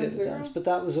 I know he did a dance, but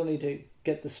that was only to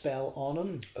get the spell on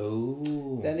him.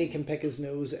 Oh. Then he can pick his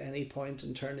nose at any point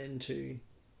and turn into.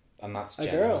 And that's a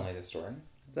genuinely girl.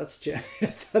 The story.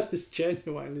 That is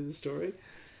genuinely the story.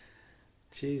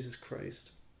 Jesus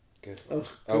Christ. Good.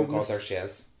 Oh god, there she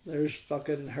is. There's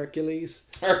fucking Hercules.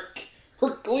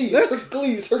 Hercules.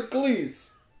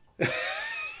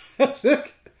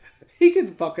 Look, he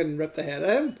could fucking rip the head of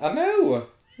him. I know.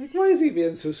 Like, why is he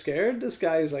being so scared? This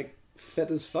guy's like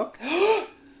fit as fuck.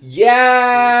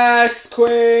 Yes,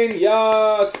 Queen.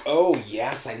 Yes. Oh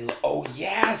yes. Oh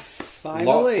yes.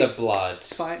 Finally. Lots of blood.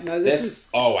 Now this is.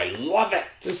 Oh, I love it.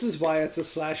 This is why it's a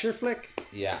slasher flick.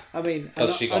 Yeah. I mean,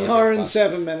 an hour and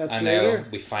 7 minutes later,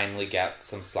 we finally get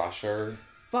some slasher.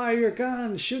 Fire your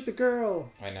gun! Shoot the girl!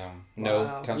 I know.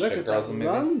 No, can't shoot girls in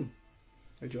movies. Run.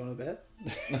 Or do you want to bet?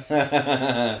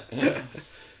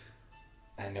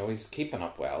 I know he's keeping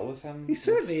up well with him. He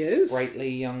certainly is. Sprightly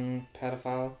young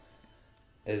pedophile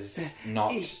is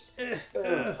not.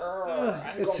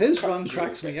 It's his run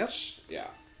cracks me up. Yeah.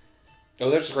 Oh,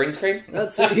 there's a green screen.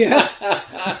 That's it. Yeah.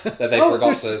 That they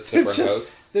forgot to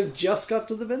superimpose. They've just got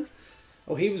to the bin.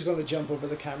 Oh, he was going to jump over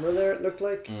the camera there. It looked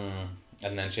like.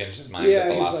 And then changed his mind at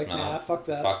the last last minute. Nah, fuck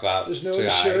that. Fuck that. There's no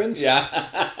insurance.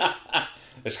 Yeah.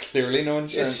 There's clearly no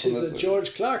insurance. This is a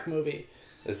George Clark movie.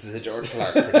 This is a George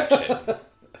Clark production.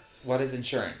 What is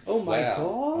insurance? Oh my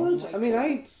god! I mean,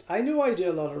 I know I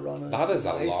do a lot of running. That is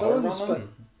a lot of running. But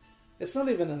it's not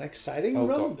even an exciting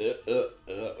run. God. Look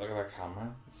at that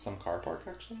camera. It's some car park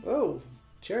actually. Oh,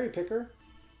 cherry picker.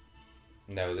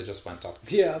 No, they just went up.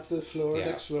 Yeah, up to the floor,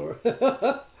 next floor.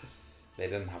 They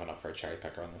didn't have enough for a cherry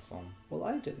picker on this one. Well,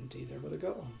 I didn't either, but I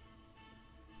got one.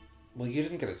 Well, you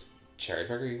didn't get a cherry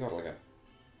picker. You got like a.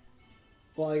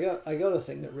 Well, I got a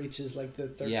thing that reaches like the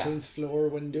 13th floor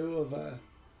window of a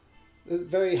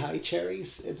very high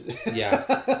cherries. Yeah.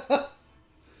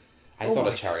 I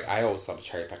always thought a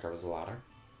cherry picker was a ladder.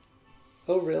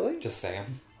 Oh really? Just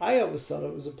saying. I always thought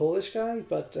it was a Polish guy,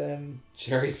 but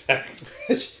cherry picker.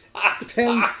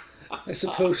 Depends, I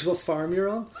suppose, what farm you're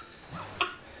on.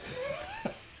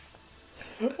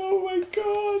 Oh my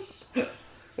gosh.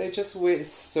 They just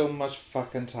waste so much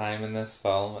fucking time in this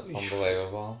film. It's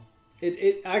unbelievable.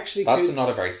 It actually That's not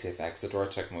a very safe exit door.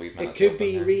 It took me a wee minute. It could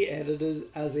be re-edited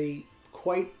as a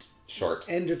quite short,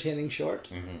 entertaining short.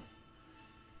 Mm-hmm.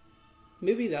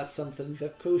 Maybe that's something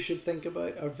Vipco should think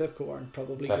about. Or Vipco aren't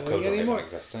probably Vipco going anymore. Don't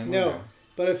exist anymore. No.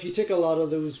 But if you took a lot of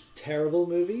those terrible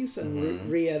movies and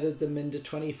re-edited them into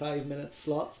 25-minute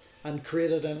slots and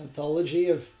created an anthology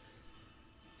of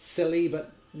silly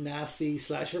but nasty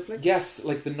slasher flicks. Yes,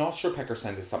 like the Nostril Picker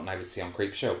sounds like something I would see on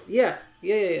Creepshow. Yeah.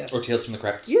 Or Tales from the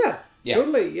Crypt. Yeah. Yeah.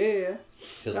 Totally, yeah.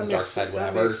 Tales on the Dark Side,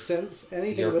 whatever. That makes sense.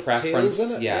 Anything your with preference,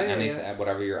 tails in it. yeah, anything,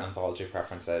 whatever your anthology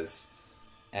preference is.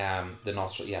 The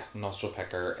Nostril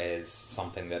Picker is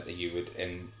something that you would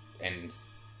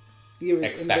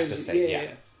expect to see.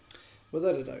 Yeah.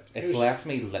 Without a doubt. It's left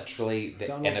me literally the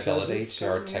Donald inability Pleasance to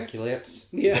articulate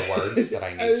the Yeah. words that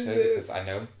I need to, because I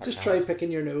know I Just can't. try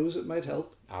picking your nose, it might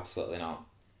help. Absolutely not.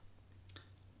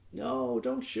 No,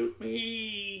 don't shoot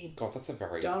me. God, that's a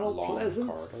very Donald long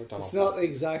Pleasance. corridor. Donald It's not Pleasance.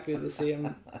 exactly the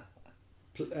same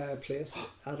place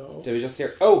at all. Did we just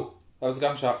hear? Oh, that was a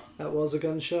gunshot. That was a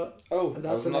gunshot. Oh, And that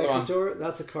that's was an another exit one. door.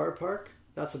 That's a car park.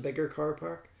 That's a bigger car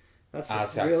park. That's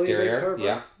That's a the really big car exterior. park.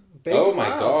 Yeah. Big, Oh my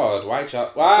wow. God! Wide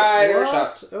shot. Wider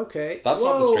shot. Okay. That's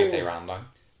not the street they ran down.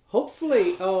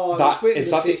 Hopefully. Oh, I was That waiting is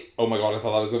to that see. the? Oh my God! I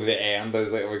thought that was going to be the end. I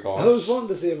was like, oh my God. I was wanting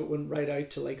to see if it went right out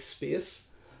to like space,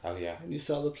 Oh yeah, and you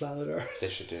saw the planet Earth. they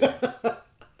should do that.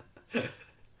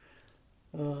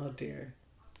 Oh dear.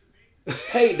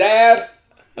 Hey, Dad!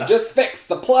 Just fixed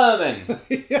the plumbing,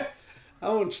 Yeah.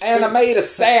 and I made a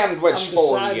sandwich I'm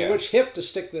for deciding you. which hip to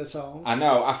stick this on. I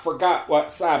know. I forgot what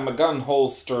side my gun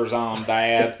holster's on,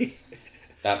 Dad.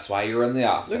 That's why you're in the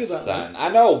office, Look at that, son. I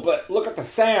know, but look at the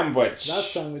sandwich. That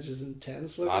sandwich is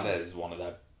intense. Look That is one of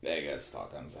the biggest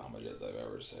fucking sandwiches I've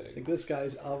ever seen. Like this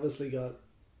guy's obviously got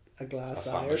a glass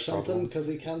A eye or sandwich something problem. because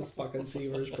he can't fucking see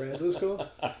where his bread was going.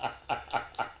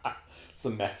 It's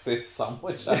the messiest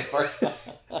sandwich ever.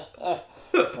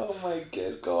 Oh my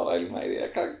good God almighty, I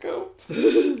can't cope.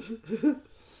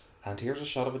 And here's a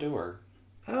shot of a door.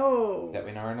 Oh, That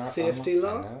we know are not safety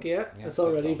unlocked. lock. I know. Yeah, it's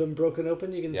already good been broken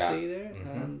open. You can Yeah. see there.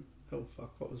 Mhm. And oh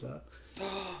fuck, what was that?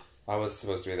 I was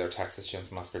supposed to be their Texas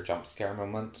Chainsaw Massacre jump scare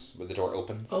moment where the door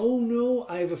opens. Oh no,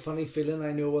 I have a funny feeling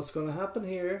I know what's going to happen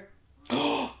here.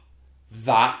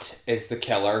 That is the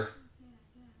killer.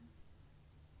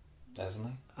 Isn't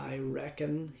he? I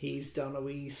reckon he's done a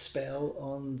wee spell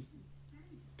on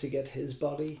to get his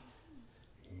body.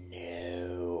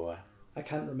 No. I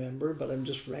can't remember, but I'm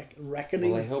just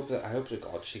reckoning. Well, I hope to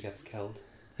God she gets killed.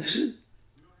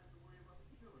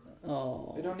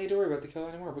 Oh, We don't need to worry about the kill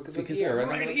anymore because I'm because here. I'm and I'm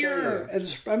right gonna here. kill you.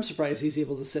 I'm surprised he's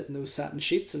able to sit in those satin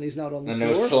sheets and he's not on the And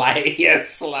floor. no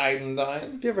sliding down.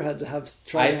 Have you ever had to have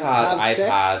I've sex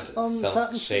had on silk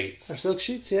satin sheets. or silk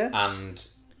sheets? Yeah. And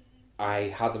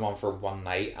I had them on for one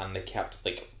night and they kept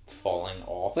like falling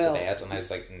off Well, the bed and I was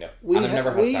like, no. We And I've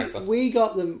never had sex on. We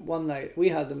got them one night. We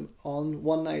had them on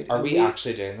one night. Are and we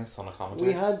actually doing this on a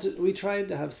commentary? We tried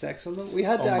to have sex on them. We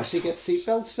had to Oh my actually get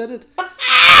seatbelts fitted.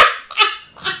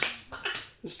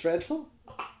 It was dreadful.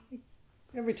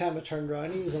 Every time I turned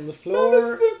around, he was on the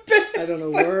floor. I don't know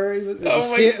where he was.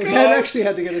 Oh my We God. had actually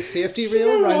had to get a safety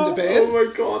rail around the bed. Oh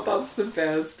my God, that's the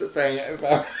best thing I've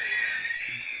ever.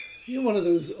 You know, one of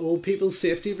those old people's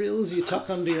safety rails you tuck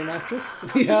under your mattress.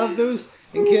 We have those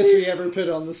in case we ever put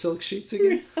on the silk sheets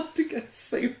again. We had to get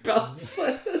seatbelts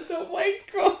fitted. Oh my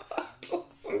God.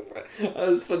 That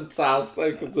was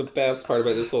fantastic. It's the best part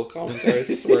about this whole commentary, I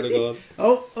swear to God.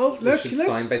 Oh, We look, should look.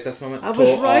 soundbite this moment. I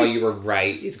was right. Oh, you were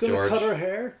right, He's going to George. cut her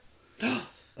hair.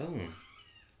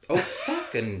 Oh,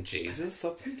 fucking Jesus,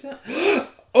 that's intense.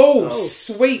 Oh,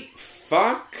 sweet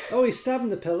fuck. Oh, he's stabbing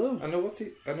the pillow. I know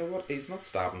what he's not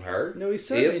stabbing her. No, he's He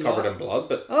certainly is covered not. in blood,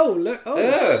 but Oh, look. Oh,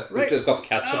 right. right. Just got the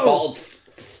ketchup Oh. ball.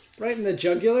 Right in the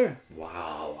jugular.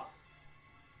 Wow.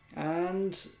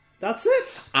 And that's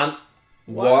it. And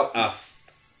What? what a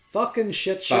Fucking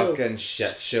shit show. fucking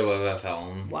shit show of a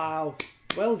film. Wow.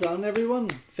 Well done, everyone.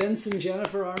 Vince and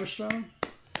Jennifer Armstrong.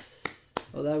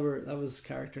 Oh, that was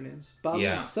character names. Bam.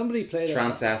 Yeah. Somebody played it.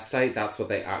 Transvestite, that's what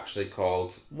they actually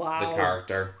called Wow. the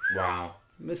character. Wow.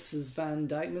 Miss Van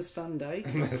Dyke.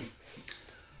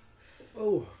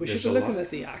 Oh, we There's should a be looking lot. at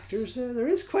the actors there. There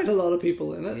is quite a lot of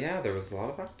people in it. Yeah, there was a lot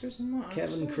of actors in that.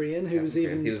 Kevin actually. Crane, who was Kevin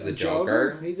even Crane. He was the a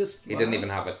jogger. He Didn't even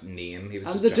have a name. He was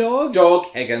And just the jog. dog.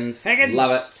 Dog Higgins. Higgins.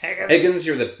 Love it. Higgins.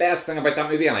 You're the best thing about that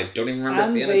movie, and I don't even remember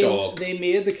And seeing they, a dog. they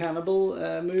made the cannibal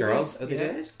movie. Girls, oh, they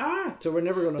Yeah. did. Ah. So we're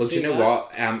never going to Well, see do you know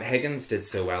that. what? Higgins did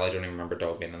so well. I don't even remember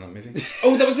dog being in that movie.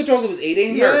 Oh, that was the dog that was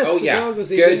eating her. Yes, Oh the yeah. dog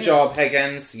was eating Good her. job,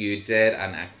 Higgins. You did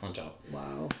an excellent job.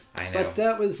 Wow. I know. But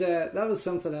that was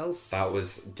something else. That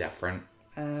was different.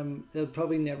 They'll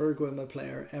probably never go in my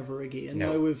player ever again.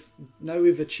 No. Now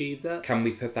we've achieved that. Can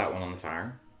we put that one on the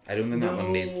fire? I don't think that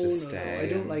one needs to stay. I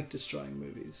don't like destroying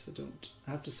movies. I don't.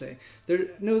 I have to say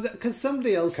because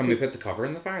somebody else. Can we put the cover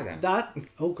in the fire then? that?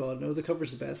 Oh God, no! The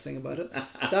cover's the best thing about it.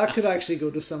 That could actually go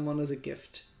to someone as a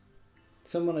gift.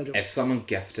 Someone I don't If someone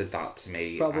gifted that to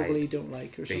me, probably I'd don't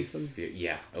like or be something.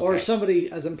 yeah. Okay. Or somebody,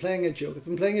 as I'm playing a joke. If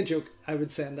I'm playing a joke, I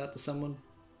would send that to someone.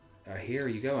 Here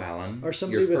you go, Alan. Or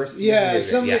somebody Your with first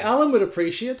somebody. movie. Yeah. Alan would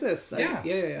appreciate this. Yeah.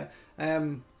 Yeah.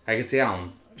 I could see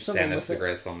Alan Something saying this with is the it.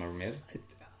 greatest film ever made.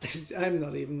 I'm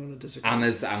not even going to disagree. And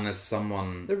as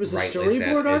someone There was a rightly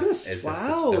storyboard said, artist? is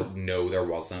Wow. this no, there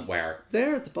wasn't. Where?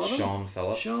 There at the bottom. Sean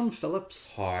Phillips. Sean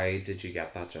Phillips. How did you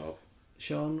get that job?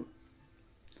 Sean,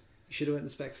 you should have went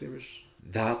to Specsavers.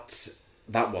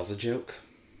 That was a joke.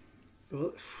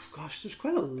 Well, gosh, there's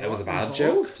quite a lot. It was a bad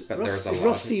involved. joke, but there's a lot.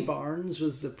 Rusty Barnes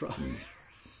was the problem.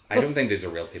 I don't think these are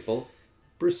real people.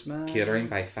 Bruce Mann. Catering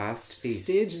by Fast Feast.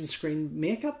 Stage and Screen.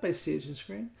 Makeup by Stage and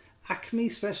Screen. Acme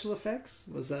Special Effects.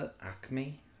 Was that?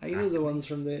 Acme. You know the ones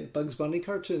from the Bugs Bunny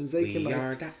cartoons. They came out. We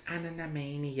are the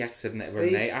Animaniacs, didn't they? Were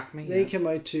they Acme? They came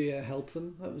out to help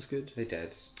them. That was good. They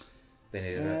did. They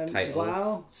needed a title.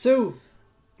 Wow. So.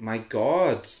 My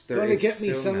God. Gonna get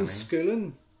me some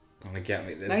schooling. Gonna get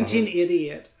me this.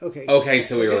 1988. Okay. Okay,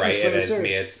 so we were right. Closer.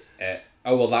 It is made.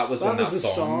 Well, that was when that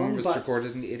song was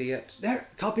recorded in the Idiot. There,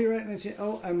 copyright 19.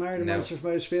 Oh, I married a monster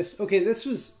from outer space. Okay, this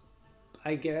was,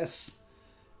 I guess,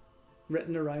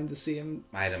 written around the same.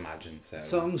 I'd imagine so.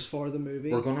 Songs for the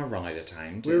movie. We're gonna run out of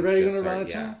time. We're really gonna run out of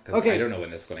time. Because I don't know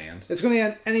when this is gonna end. It's gonna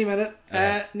end any minute.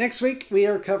 Next week we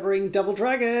are covering Double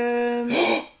Dragon.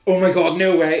 Oh my God!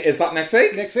 No way! Is that next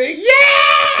week? Next week?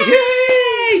 Yeah!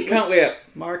 Yay! Can't wait.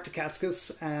 Mark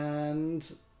Dacascos and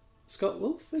Scott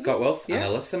Wolf. Scott Wolf and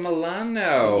Alyssa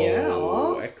Milano.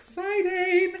 Yeah.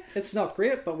 Exciting. It's not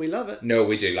great, but we love it. No,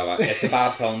 we do love it. It's a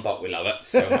bad film, but we love it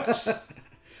so much.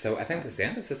 So I think this is the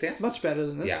end. Is this the end? Much better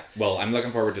than this. Yeah. Well, I'm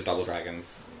looking forward to Double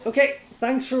Dragons. Okay,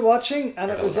 thanks for watching.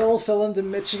 And it was all filmed in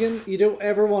Michigan. You don't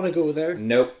ever want to go there.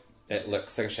 Nope. It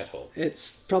looks like a shithole. It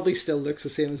probably still looks the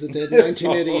same as it did in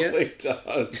 1988. It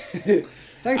does.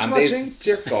 Thanks for watching.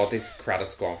 Dear God, these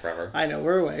credits go on forever. I know,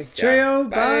 we're away. Cheerio.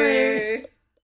 Bye.